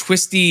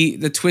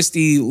the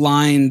twisty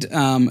lined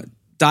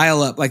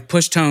dial up like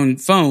push tone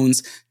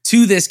phones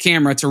to this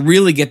camera to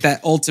really get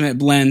that ultimate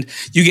blend.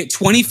 You get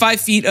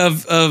 25 feet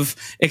of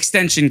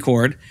extension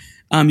cord.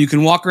 You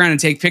can walk around and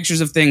take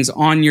pictures of things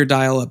on your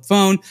dial-up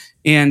phone,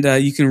 and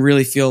you can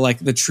really feel like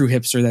the true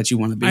hipster that you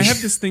want to be. I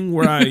have this thing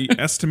where I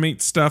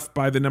estimate stuff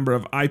by the number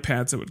of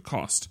iPads it would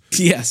cost.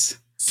 Yes.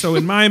 So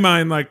in my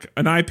mind, like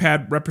an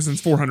iPad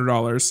represents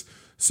 $400.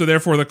 So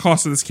therefore, the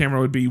cost of this camera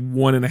would be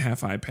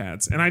 1.5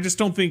 iPads. And I just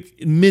don't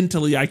think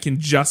mentally I can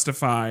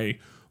justify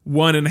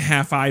 1.5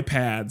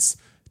 iPads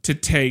to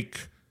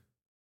take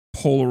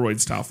Polaroid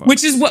style photos.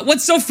 Which is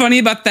what's so funny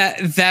about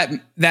that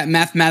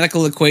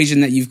mathematical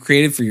equation that you've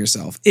created for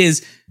yourself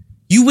is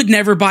you would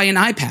never buy an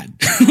iPad.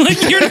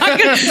 Like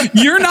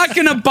you're not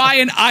gonna buy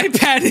an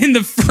iPad in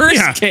the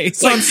first case.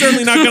 So I'm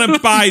certainly not gonna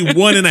buy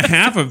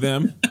 1.5 of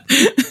them.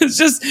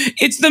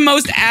 It's the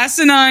most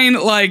asinine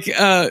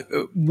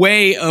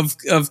way of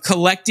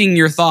collecting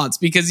your thoughts,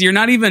 because you're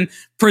not even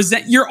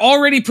you're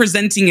already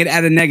presenting it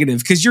at a negative,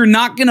 because you're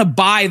not gonna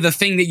buy the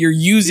thing that you're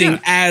using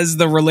as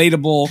the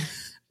relatable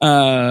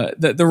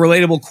the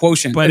relatable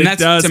quotient. But and it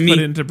does put it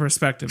into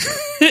perspective.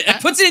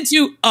 It puts it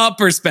into a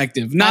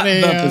perspective, not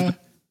the perspective.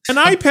 An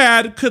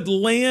iPad could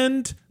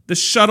land the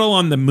shuttle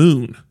on the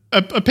moon.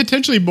 A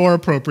potentially more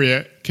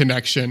appropriate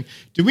connection.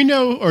 Do we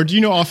know, or do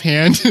you know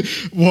offhand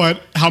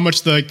how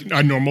much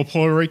a normal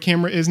Polaroid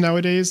camera is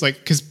nowadays? Like,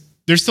 because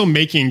they're still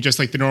making just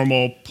like the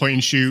normal point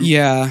and shoot.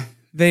 Yeah,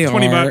 they are.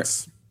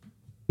 $20.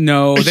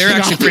 No, they're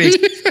actually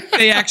pretty.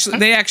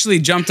 They actually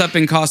jumped up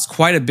in cost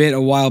quite a bit a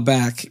while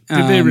back.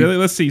 Did they really?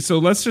 Let's see. So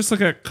let's just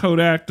look at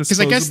Kodak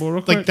disposable. Because I guess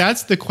real quick. like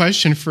that's the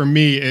question for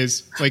me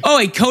is like,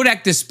 a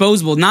Kodak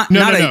disposable, not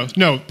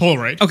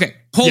Polaroid. Okay,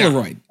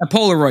 Polaroid, a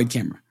Polaroid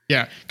camera.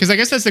 Yeah, because I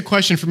guess that's the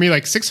question for me.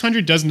 Like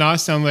 600 does not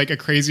sound like a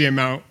crazy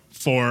amount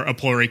for a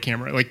Polaroid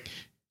camera. Like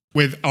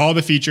with all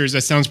the features,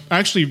 that sounds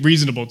actually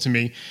reasonable to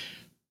me.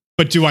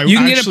 But do I? You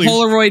can get a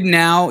Polaroid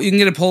now. You can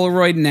get a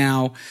Polaroid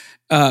now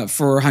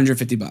for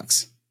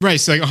 $150. Right,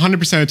 so like 100%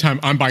 of the time,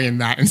 I'm buying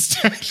that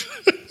instead,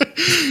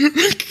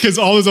 because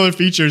all those other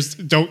features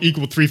don't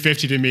equal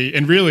 $350 to me.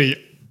 And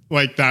really,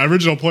 like that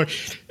original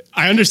Polaroid,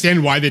 I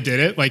understand why they did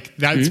it. Like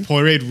that's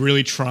Polaroid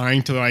really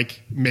trying to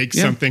like make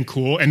something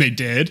cool, and they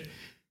did.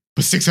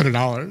 But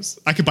 $600,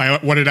 I could buy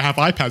 1.5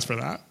 iPads for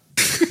that.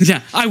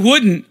 Yeah, I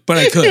wouldn't, but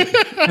I could,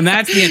 and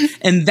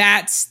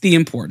that's the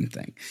important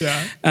thing.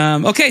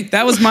 Yeah. Okay,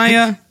 that was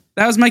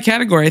my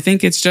category. I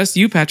think it's just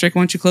you, Patrick.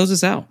 Why don't you close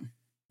us out?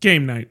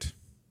 Game night.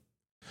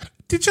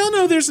 Did y'all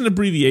know there's an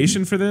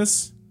abbreviation for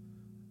this?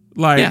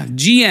 Like,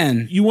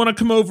 GN. You want to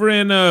come over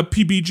in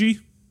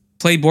PBG?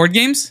 Play board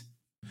games?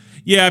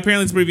 Yeah,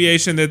 apparently it's an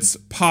abbreviation that's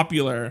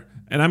popular,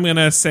 and I'm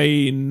gonna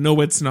say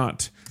no, it's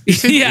not.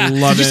 Yeah.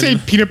 Did you say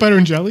peanut butter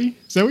and jelly?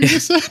 Is that what you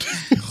just said?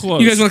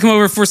 Close. You guys want to come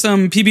over for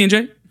some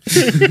PB&J?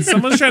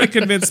 Someone's trying to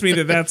convince me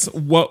that that's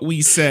what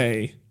we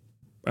say.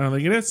 I don't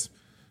think it is.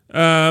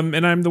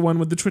 And I'm the one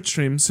with the Twitch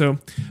stream. So,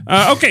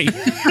 okay.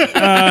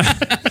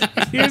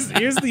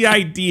 Here's the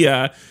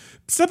idea.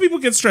 Some people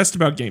get stressed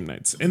about game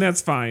nights, and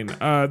that's fine.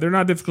 They're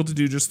not difficult to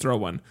do. Just throw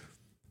one.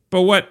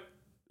 But what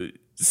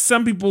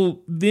some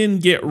people then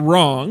get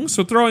wrong,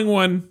 so throwing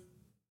one,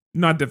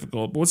 not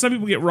difficult. But what some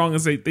people get wrong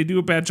is they do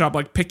a bad job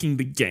like picking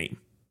the game.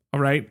 All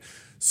right.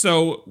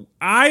 So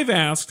I've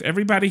asked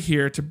everybody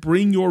here to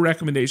bring your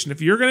recommendation.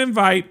 If you're going to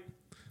invite,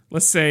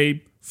 let's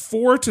say,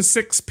 4 to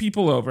 6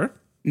 people over.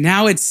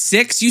 Now it's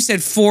 6. You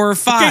said 4 or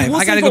 5. Okay,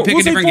 I got to go pick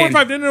a different game.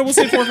 4 or 5. No, we'll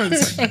say 4 or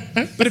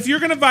 5. But if you're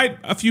going to invite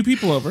a few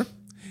people over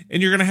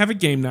and you're going to have a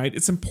game night,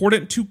 it's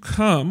important to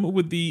come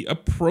with the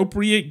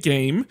appropriate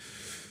game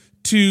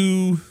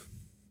to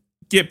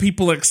get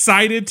people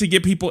excited, to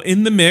get people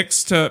in the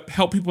mix, to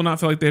help people not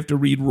feel like they have to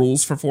read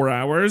rules for 4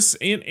 hours,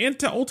 and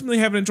to ultimately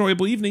have an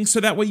enjoyable evening so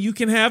that way you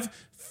can have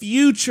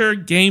future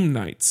game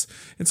nights.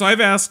 And so I've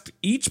asked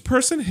each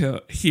person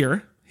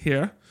here,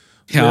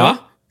 Will,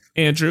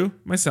 Andrew,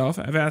 myself,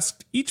 I've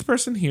asked each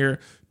person here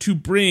to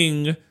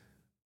bring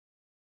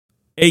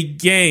a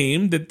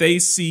game that they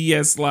see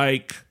as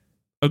like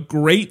a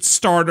great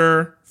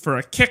starter for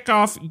a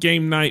kickoff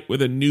game night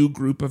with a new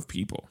group of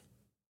people.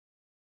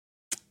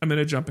 I'm going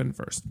to jump in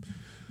first.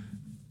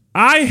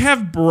 I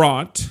have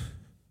brought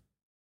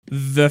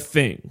The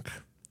Thing.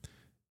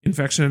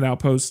 Infection at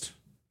Outpost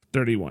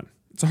 31.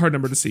 It's a hard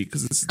number to see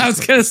because I was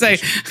going to say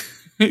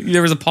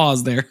there was a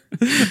pause there.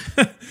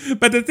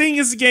 But The Thing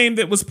is a game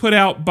that was put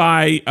out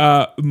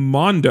by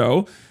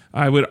Mondo.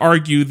 I would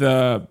argue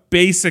the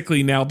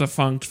basically now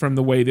defunct from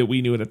the way that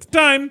we knew it at the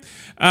time.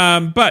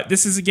 But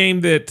this is a game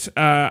that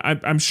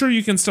I'm sure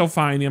you can still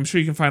find. I'm sure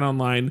you can find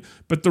online.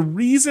 But the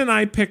reason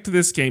I picked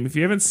this game, if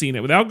you haven't seen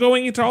it, without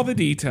going into all the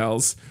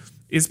details,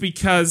 is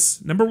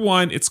because, number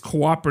one, it's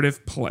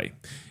cooperative play.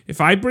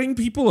 If I bring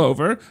people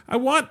over, I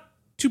want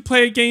to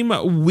play a game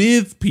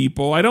with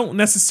people. I don't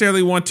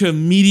necessarily want to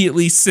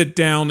immediately sit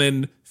down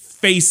and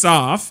face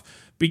off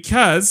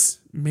because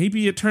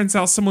maybe it turns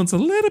out someone's a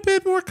little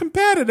bit more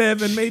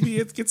competitive and maybe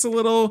it gets a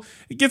little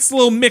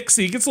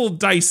mixy, it gets a little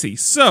dicey.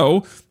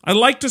 So I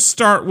like to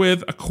start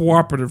with a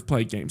cooperative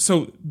play game.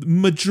 So the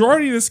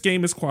majority of this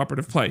game is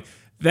cooperative play.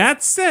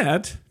 That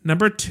said,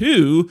 number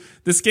 2,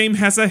 this game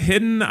has a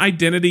hidden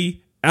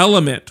identity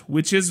element,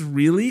 which is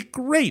really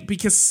great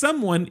because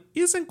someone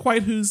isn't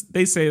quite who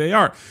they say they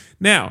are.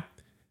 Now,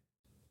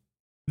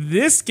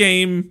 this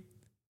game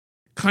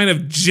kind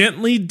of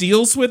gently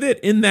deals with it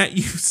in that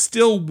you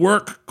still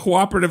work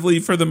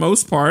cooperatively for the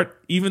most part,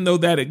 even though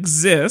that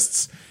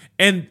exists.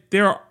 And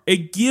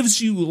it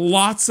gives you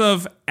lots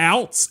of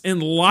outs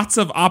and lots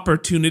of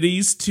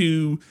opportunities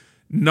to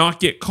not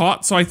get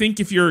caught. So I think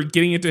if you're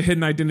getting into a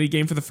hidden identity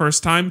game for the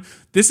first time,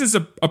 this is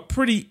a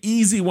pretty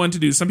easy one to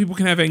do. Some people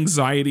can have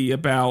anxiety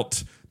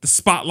about the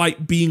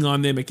spotlight being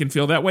on them. It can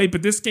feel that way,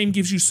 but this game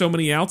gives you so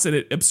many outs and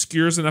it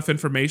obscures enough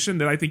information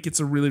that I think it's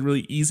a really,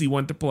 really easy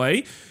one to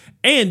play.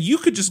 And you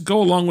could just go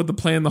along with the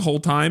plan the whole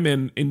time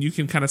and you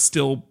can kind of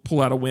still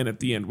pull out a win at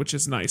the end, which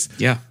is nice.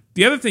 Yeah.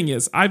 The other thing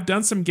is I've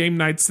done some game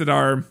nights that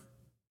are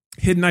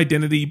hidden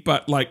identity,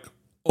 but like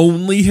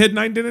only hidden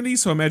identity.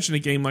 So imagine a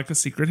game like a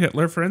Secret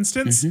Hitler, for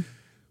instance.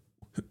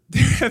 Mm-hmm.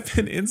 There have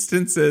been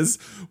instances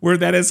where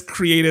that has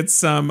created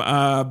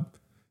some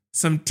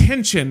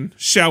tension,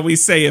 shall we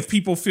say, if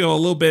people feel a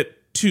little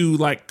bit too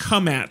like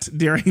come at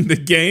during the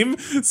game.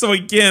 So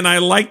again, I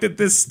like that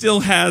this still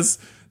has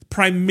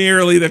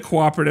primarily the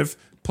cooperative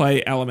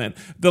play element.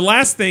 The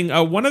last thing,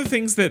 one of the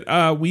things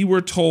that we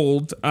were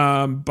told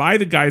by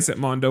the guys at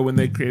Mondo when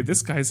they created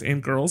this, guys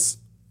and girls,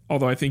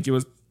 although I think it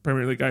was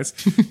primarily guys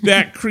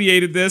that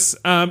created this,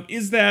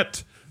 is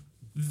that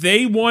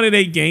they wanted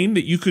a game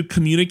that you could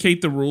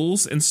communicate the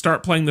rules and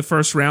start playing the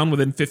first round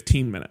within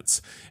 15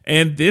 minutes.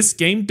 And this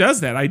game does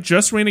that. I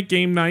just ran a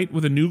game night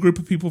with a new group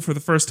of people for the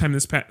first time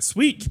this past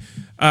week.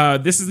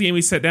 This is the game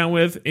we sat down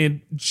with,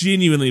 and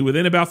genuinely,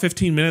 within about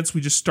 15 minutes, we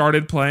just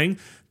started playing.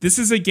 This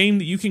is a game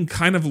that you can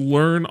kind of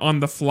learn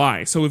on the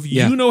fly. So if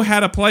you know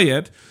how to play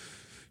it,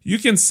 you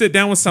can sit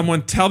down with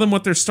someone, tell them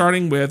what they're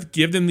starting with,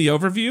 give them the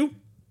overview,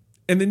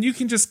 and then you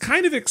can just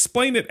kind of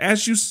explain it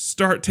as you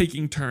start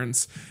taking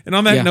turns. And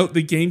on that note,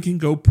 the game can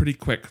go pretty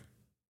quick.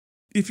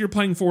 If you're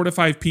playing 4 to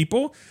 5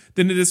 people,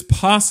 then it is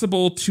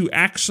possible to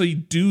actually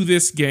do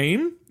this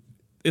game,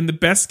 in the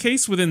best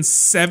case, within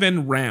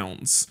 7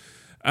 rounds.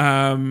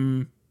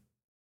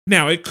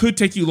 Now, it could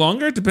take you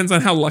longer. It depends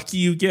on how lucky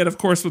you get, of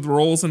course, with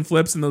rolls and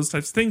flips and those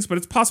types of things. But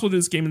it's possible to do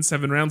this game in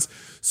 7 rounds.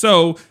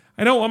 So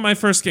I don't want my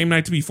first game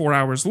night to be 4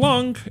 hours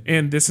long,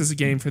 and this is a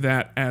game for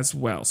that as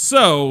well.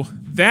 So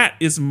that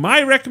is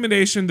my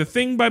recommendation, The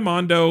Thing by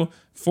Mondo,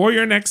 for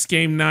your next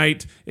game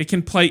night. It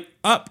can play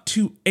up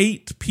to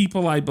 8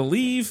 people, I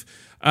believe.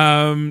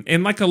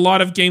 And like a lot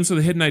of games with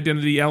a hidden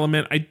identity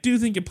element, I do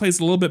think it plays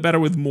a little bit better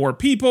with more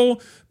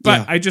people.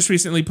 But I just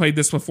recently played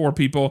this with 4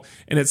 people,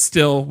 and it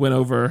still went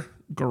over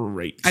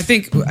great. I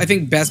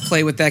think best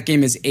play with that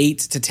game is 8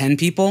 to 10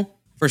 people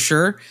for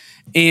sure.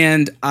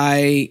 And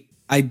I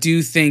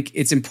do think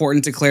it's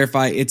important to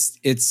clarify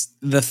it's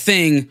The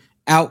Thing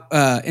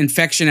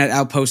Infection at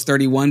Outpost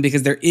 31,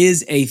 because there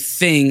is a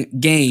Thing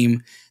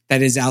game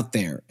that is out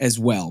there as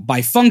well by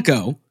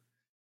Funko,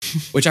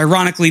 which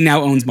ironically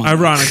now owns mine.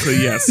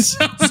 Ironically, yes.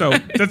 So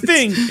The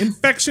Thing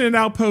Infection at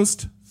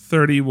Outpost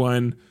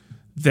 31,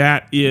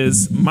 that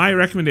is my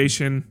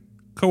recommendation.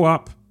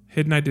 Co-op,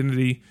 hidden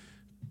identity,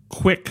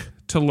 quick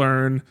to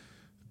learn,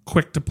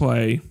 quick to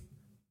play.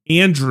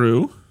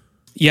 Andrew.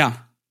 Yeah.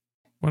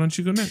 Why don't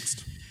you go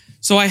next?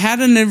 So I had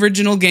an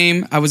original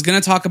game. I was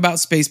going to talk about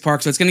Space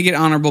Park, so it's going to get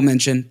honorable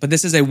mention, but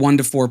this is a 1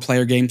 to 4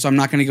 player game, so I'm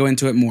not going to go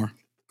into it more.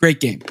 Great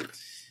game.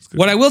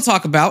 What I will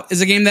talk about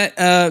is a game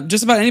that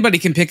just about anybody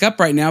can pick up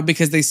right now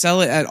because they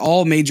sell it at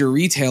all major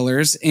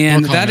retailers,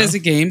 and Lorcana. That is a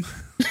game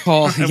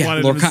called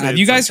Lorcana. Have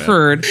you guys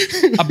heard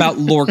about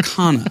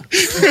Lorcana?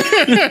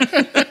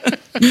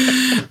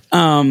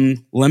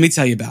 Let me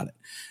tell you about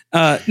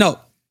it. No.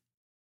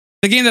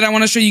 The game that I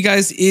want to show you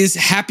guys is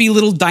Happy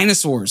Little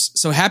Dinosaurs.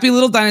 So Happy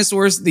Little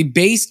Dinosaurs, the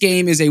base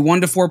game is a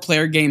 1 to 4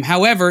 player game.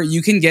 However,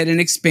 you can get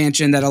an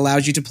expansion that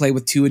allows you to play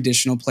with 2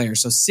 additional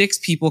players. So 6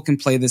 people can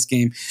play this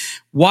game.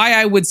 Why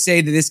I would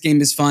say that this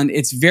game is fun,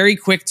 it's very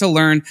quick to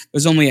learn.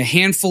 There's only a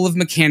handful of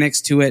mechanics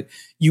to it.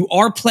 You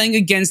are playing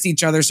against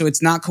each other, so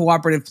it's not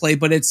cooperative play,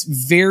 but it's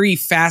very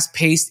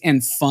fast-paced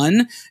and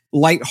fun,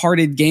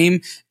 lighthearted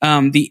game.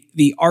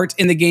 The art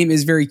in the game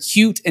is very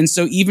cute, and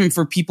so even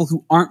for people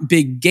who aren't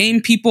big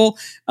game people,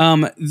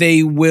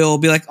 they will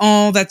be like,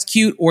 "Oh, that's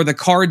cute," or the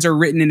cards are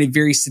written in a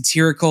very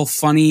satirical,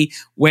 funny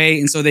way,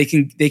 and so they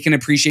can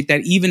appreciate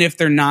that, even if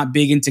they're not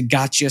big into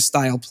gotcha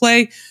style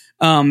play.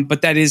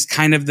 But that is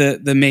kind of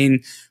the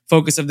main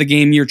focus of the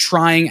game. You're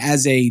trying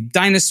as a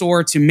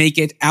dinosaur to make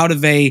it out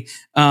of a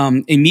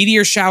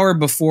meteor shower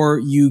before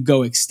you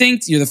go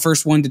extinct. You're the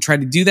first one to try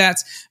to do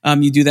that.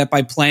 You do that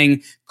by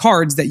playing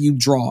cards that you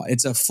draw.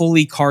 It's a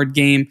fully card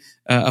game,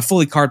 a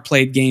fully card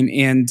played game.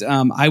 And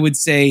I would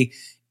say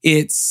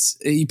it's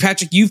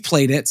Patrick, you've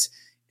played it.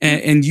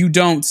 And you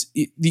don't,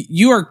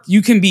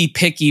 you can be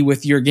picky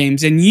with your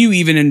games, and you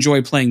even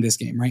enjoy playing this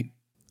game, right?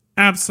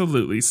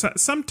 Absolutely. So,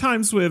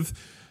 sometimes with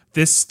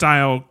this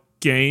style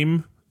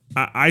game,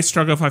 I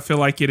struggle if I feel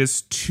like it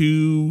is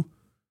too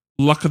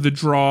luck of the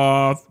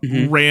draw,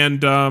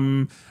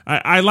 random.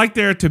 I like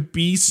there to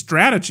be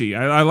strategy.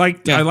 I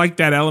like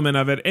that element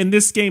of it. And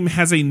this game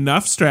has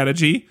enough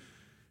strategy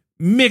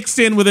mixed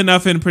in with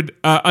enough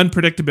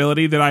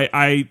unpredictability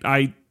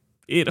that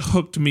it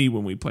hooked me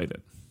when we played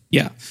it.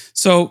 Yeah.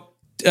 So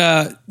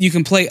you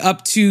can play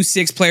up to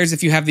 6 players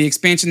if you have the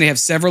expansion. They have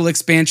several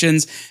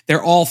expansions.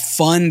 They're all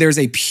fun. There's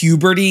a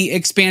puberty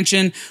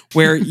expansion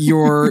where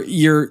your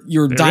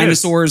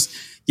dinosaurs.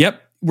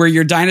 Yep. Where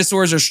your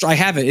dinosaurs are, I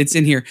have it. It's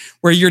in here.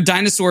 Where your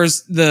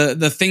dinosaurs,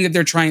 the thing that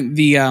they're trying,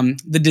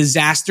 the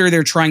disaster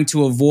they're trying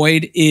to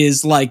avoid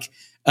is like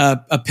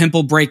a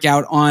pimple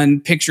breakout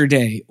on picture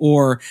day,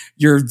 or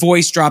your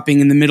voice dropping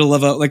in the middle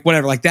of like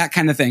whatever, like that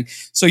kind of thing.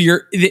 So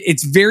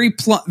it's very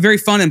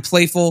fun and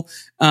playful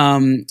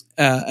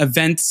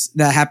events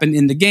that happen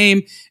in the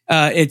game.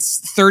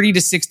 It's 30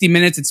 to 60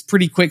 minutes. It's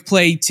pretty quick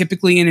play.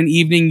 Typically in an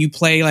evening, you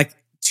play like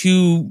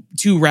two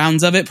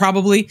rounds of it.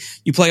 Probably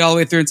you play all the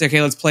way through and say,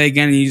 okay, let's play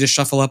again. And you just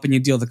shuffle up and you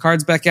deal the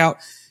cards back out.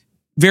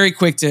 Very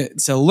quick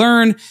to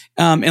learn.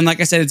 And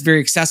like I said, it's very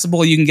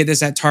accessible. You can get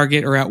this at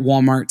Target or at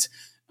Walmart,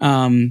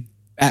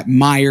 at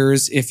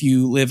Myers if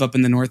you live up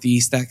in the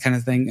Northeast, that kind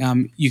of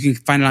thing. You can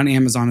find it on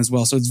Amazon as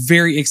well. So it's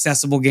very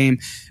accessible game,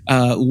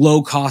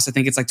 low cost. I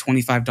think it's like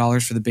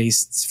 $25 for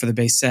the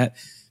base set,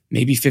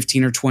 maybe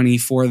 15 or 20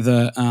 for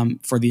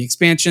the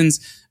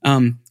expansions.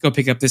 Go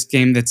pick up this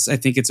game. I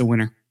think it's a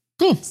winner.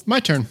 Cool. My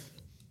turn.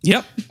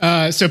 Yep.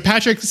 So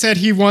Patrick said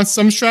he wants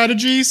some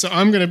strategy, so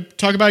I'm going to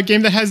talk about a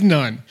game that has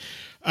none.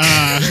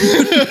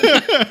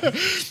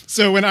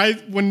 So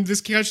when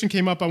this question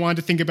came up, I wanted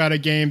to think about a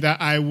game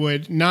that I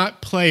would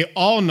not play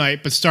all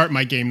night, but start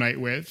my game night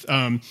with.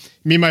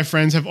 Me and my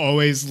friends have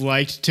always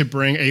liked to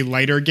bring a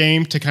lighter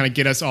game to kind of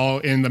get us all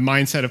in the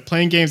mindset of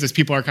playing games as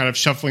people are kind of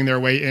shuffling their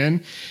way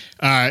in.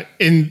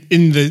 In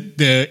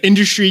the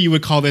industry, you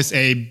would call this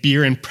a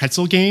beer and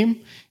pretzel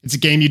game. It's a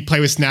game you'd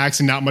play with snacks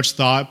and not much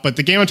thought. But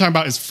the game I'm talking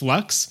about is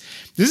Flux.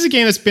 This is a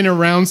game that's been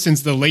around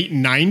since the late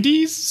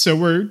 90s. So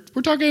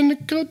we're talking a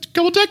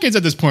couple decades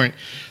at this point.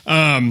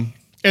 And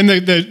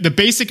the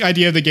basic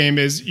idea of the game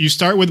is you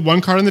start with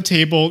one card on the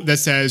table that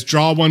says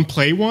draw one,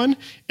 play one.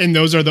 And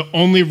those are the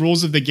only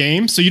rules of the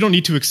game. So you don't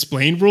need to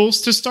explain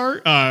rules to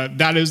start.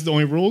 That is the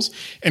only rules.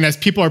 And as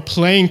people are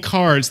playing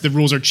cards, the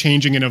rules are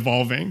changing and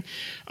evolving.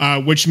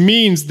 Which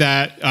means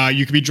that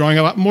you could be drawing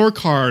a lot more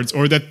cards,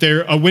 or that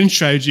a win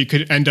strategy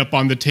could end up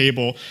on the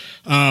table,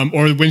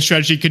 or the win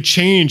strategy could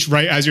change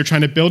right as you're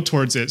trying to build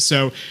towards it.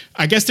 So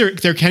I guess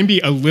there can be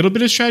a little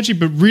bit of strategy,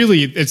 but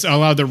really it's a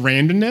lot of the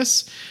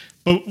randomness.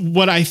 But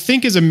what I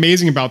think is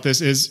amazing about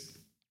this is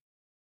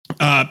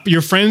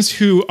your friends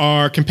who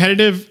are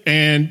competitive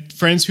and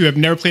friends who have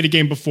never played a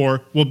game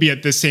before will be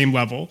at the same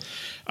level.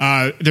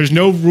 There's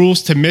no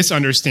rules to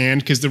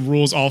misunderstand because the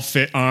rules all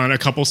fit on a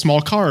couple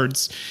small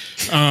cards.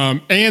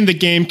 And the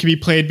game can be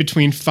played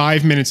between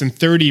 5 minutes and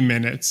 30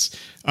 minutes.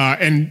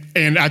 And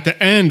at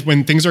the end,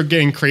 when things are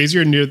getting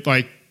crazier near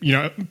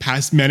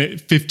past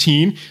minute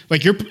 15,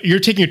 like you're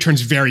taking your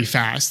turns very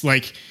fast.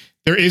 Like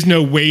there is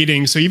no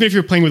waiting. So even if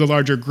you're playing with a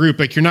larger group,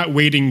 like you're not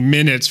waiting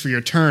minutes for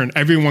your turn.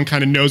 Everyone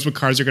kind of knows what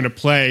cards they're going to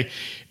play,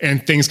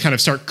 and things kind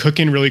of start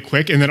cooking really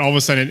quick. And then all of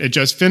a sudden it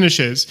just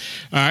finishes.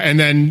 And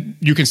then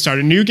you can start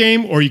a new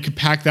game, or you could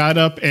pack that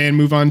up and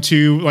move on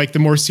to like the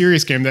more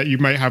serious game that you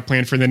might have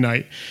planned for the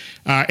night.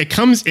 It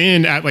comes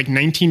in at like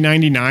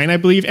 $19.99, I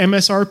believe,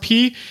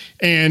 MSRP.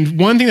 And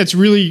one thing that's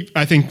really,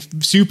 I think,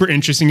 super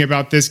interesting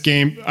about this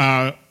game,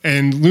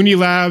 and Looney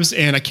Labs,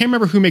 and I can't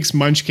remember who makes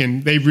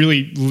Munchkin, they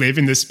really live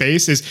in this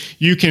space, is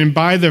you can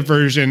buy the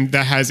version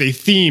that has a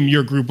theme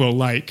your group will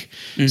like.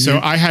 Mm-hmm.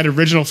 So I had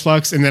Original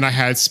Flux, and then I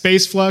had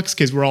Space Flux,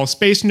 because we're all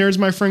space nerds,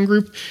 my friend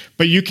group.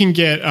 But you can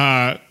get...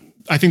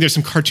 I think there's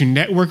some Cartoon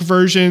Network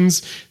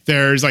versions.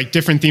 There's like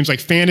different themes like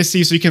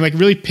fantasy. So you can like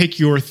really pick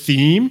your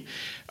theme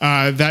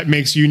that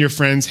makes you and your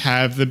friends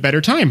have the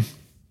better time.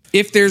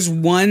 If there's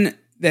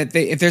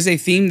if there's a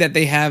theme that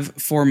they have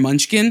for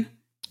Munchkin,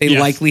 they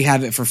likely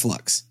have it for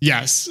Flux.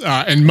 Yes.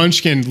 And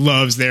Munchkin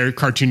loves their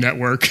Cartoon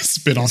Network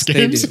spin-off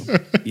games. They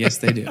do. Yes,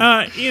 they do.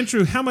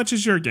 Andrew, how much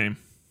is your game?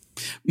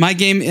 My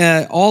game,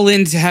 all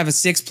in to have a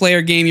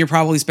 6-player game, you're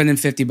probably spending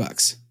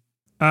 $50.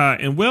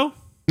 And Will?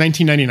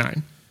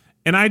 $19.99.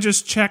 And I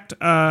just checked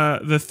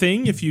the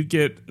thing. If you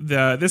get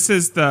this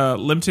is the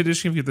limited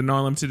edition. If you get the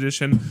non-limited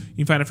edition, you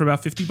can find it for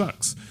about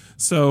 $50.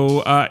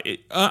 So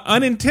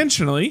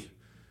unintentionally,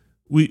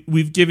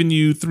 we've given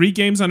you 3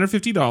 games under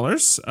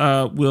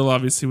 $50. Will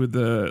obviously with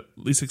the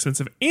least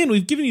expensive, and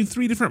we've given you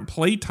 3 different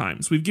play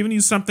times. We've given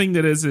you something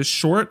that is as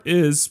short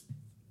as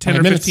 10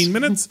 or 15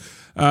 minutes.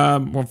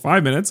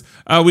 5 minutes.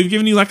 We've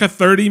given you like a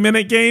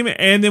 30-minute game,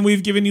 and then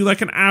we've given you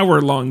like an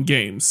hour-long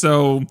game.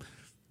 So.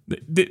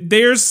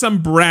 There's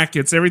some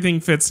brackets. Everything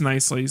fits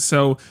nicely.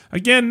 So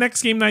again,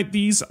 next game night,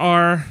 these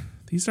are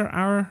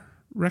our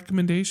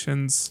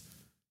recommendations,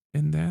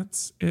 and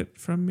that's it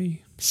from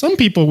me. Some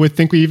people would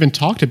think we even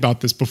talked about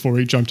this before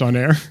we jumped on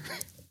air.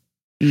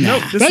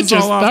 Nope,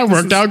 that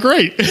worked out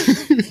great.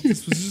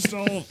 This was just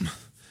all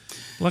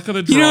luck of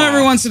the draw. You know,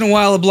 every once in a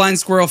while, a blind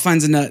squirrel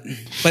finds a nut.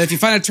 But if you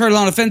find a turtle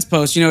on a fence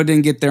post, you know it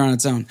didn't get there on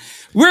its own.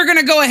 We're going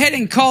to go ahead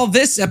and call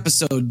this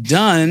episode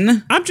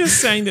done. I'm just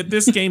saying that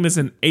this game is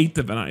an eighth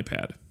of an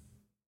iPad.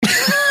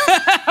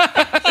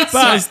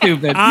 so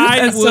stupid.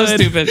 That's so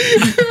stupid.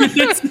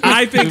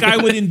 I think I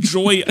would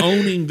enjoy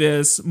owning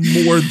this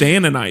more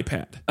than an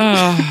iPad.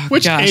 Oh,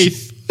 Which gosh.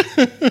 eighth?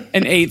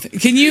 An eighth.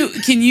 Can you?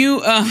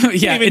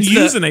 Yeah, even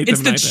use an eighth of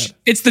an iPad.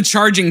 It's the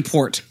charging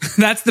port.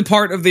 That's the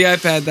part of the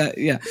iPad that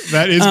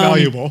that is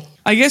valuable.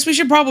 I guess we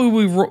should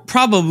probably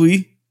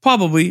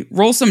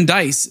roll some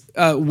dice.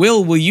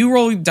 Will you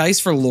roll dice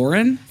for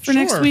Lauren for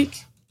next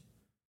week?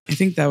 I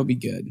think that would be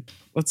good.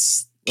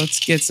 Let's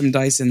get some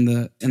dice in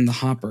the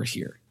hopper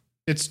here.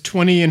 It's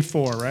 20 and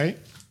 4, right?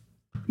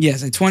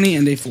 Yes, a 20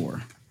 and a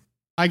 4.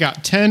 I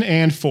got 10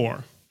 and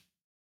 4.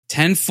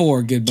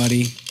 10-4, good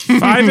buddy.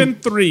 5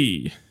 and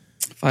 3.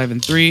 5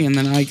 and 3, and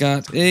then I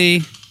got a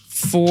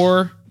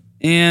 4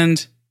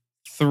 and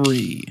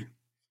 3.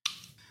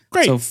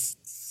 Great. So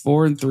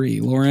 4 and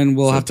 3. Lauren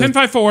will have 10,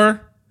 5,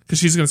 4, because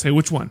she's going to say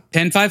which one.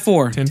 10, 5,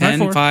 4. 10,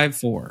 5,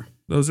 4.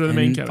 Those are the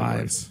main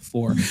categories. 5,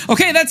 4.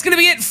 Okay, that's going to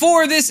be it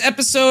for this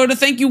episode.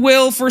 Thank you,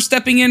 Will, for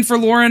stepping in for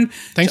Lauren.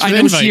 Thanks for the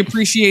invite. She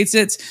appreciates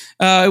it.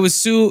 It was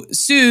so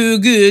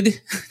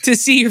good to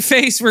see your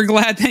face. We're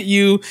glad that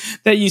you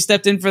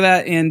stepped in for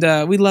that,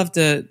 and we'd love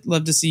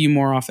to see you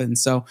more often.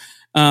 So,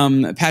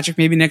 Patrick,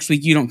 maybe next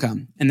week you don't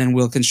come, and then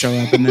Will can show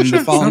up, and then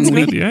the following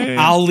week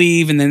I'll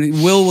leave, and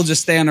then Will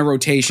just stay on a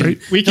rotation.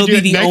 Great. We can do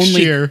it next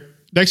year.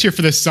 Next year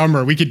for the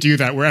summer, we could do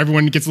that where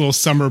everyone gets a little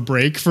summer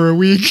break for a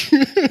week.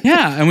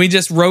 Yeah, and we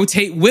just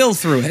rotate Will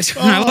through it.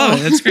 I love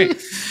it. That's great.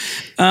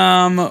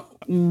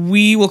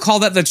 We will call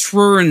that the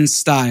Trurin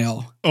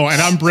style. Oh,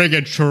 and I'm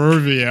bringing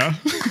trivia.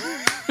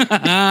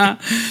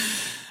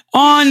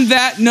 On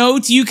that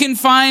note, you can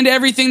find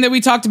everything that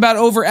we talked about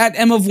over at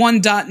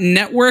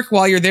mof1.network.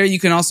 While you're there, you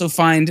can also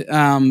find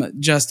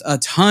just a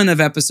ton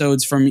of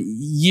episodes from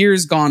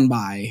years gone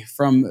by,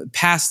 from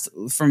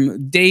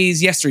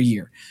days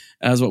yesteryear.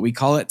 Is what we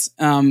call it.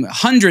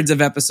 Hundreds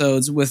of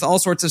episodes with all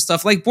sorts of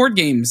stuff like board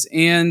games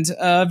and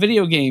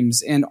video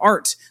games and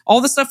art.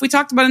 All the stuff we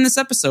talked about in this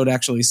episode,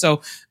 actually.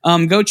 So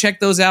go check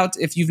those out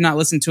if you've not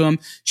listened to them.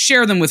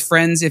 Share them with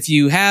friends if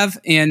you have.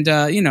 And,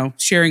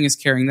 sharing is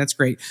caring. That's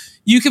great.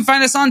 You can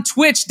find us on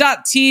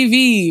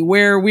twitch.tv,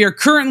 where we are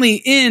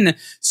currently in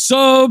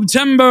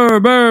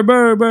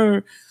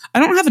September. I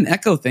don't have an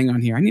echo thing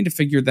on here. I need to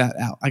figure that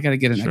out. I got to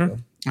get an echo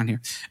on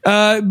here.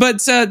 But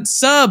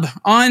sub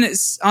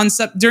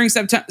during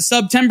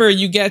September,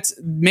 you get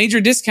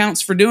major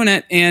discounts for doing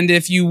it. And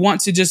if you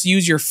want to just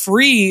use your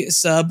free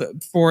sub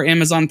for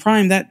Amazon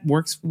Prime, that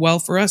works well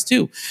for us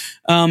too.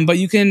 But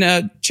you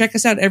can check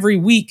us out every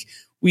week.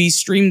 We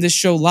stream this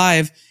show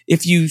live.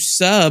 If you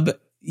sub,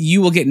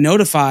 you will get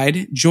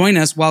notified. Join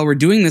us while we're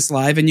doing this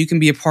live, and you can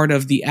be a part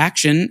of the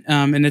action.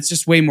 And it's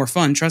just way more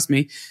fun. Trust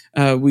me.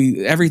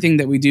 Everything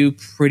that we do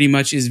pretty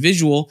much is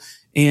visual,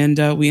 and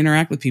we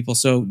interact with people.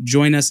 So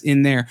join us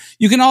in there.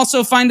 You can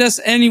also find us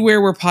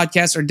anywhere where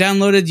podcasts are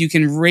downloaded. You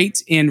can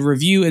rate and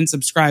review and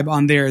subscribe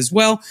on there as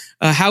well.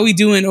 How we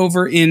doing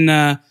over in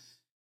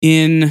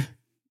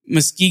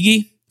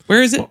Muskogee?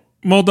 Where is it?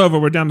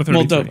 Moldova. We're down to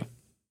 33. Moldova.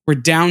 We're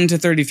down to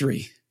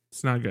 33.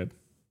 It's not good.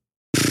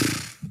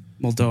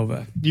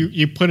 Moldova.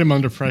 You put him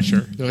under pressure.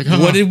 They're like,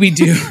 what did we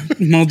do?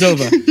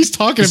 Moldova. He's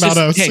talking about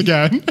us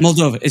again.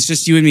 Moldova. It's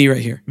just you and me right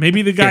here.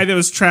 Maybe the guy that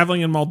was traveling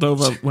in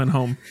Moldova went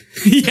home.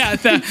 Yeah,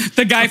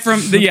 the guy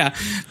from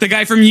the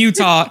guy from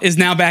Utah is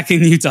now back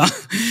in Utah.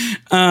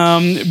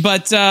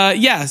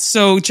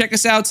 So check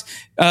us out.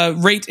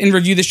 Rate and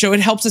review the show.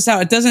 It helps us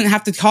out. It doesn't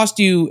have to cost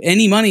you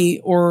any money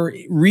or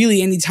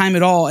really any time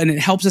at all, and it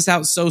helps us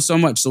out so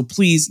much. So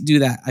please do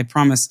that. I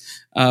promise.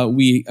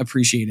 We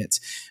appreciate it.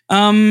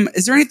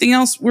 Is there anything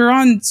else? We're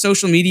on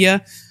social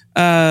media.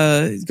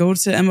 Go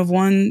to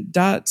mof1.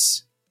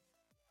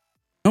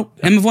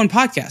 mof1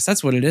 podcast.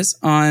 That's what it is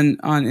on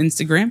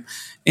Instagram,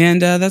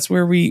 and that's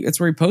where we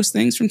post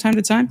things from time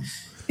to time.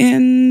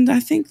 And I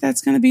think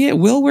that's going to be it.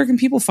 Will, where can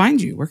people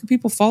find you? Where can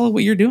people follow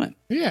what you're doing?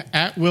 Yeah,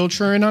 at Will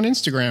Trurin on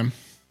Instagram.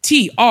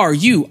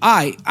 TRUIIN.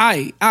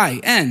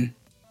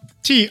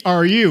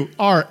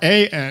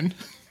 TRURAN.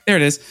 There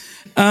it is.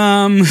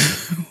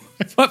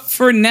 But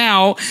for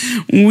now,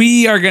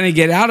 we are going to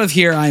get out of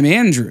here. I'm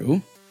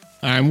Andrew.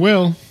 I'm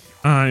Will.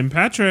 I'm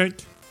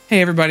Patrick.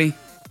 Hey, everybody.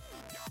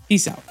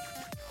 Peace out.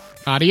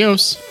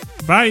 Adios.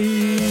 Bye.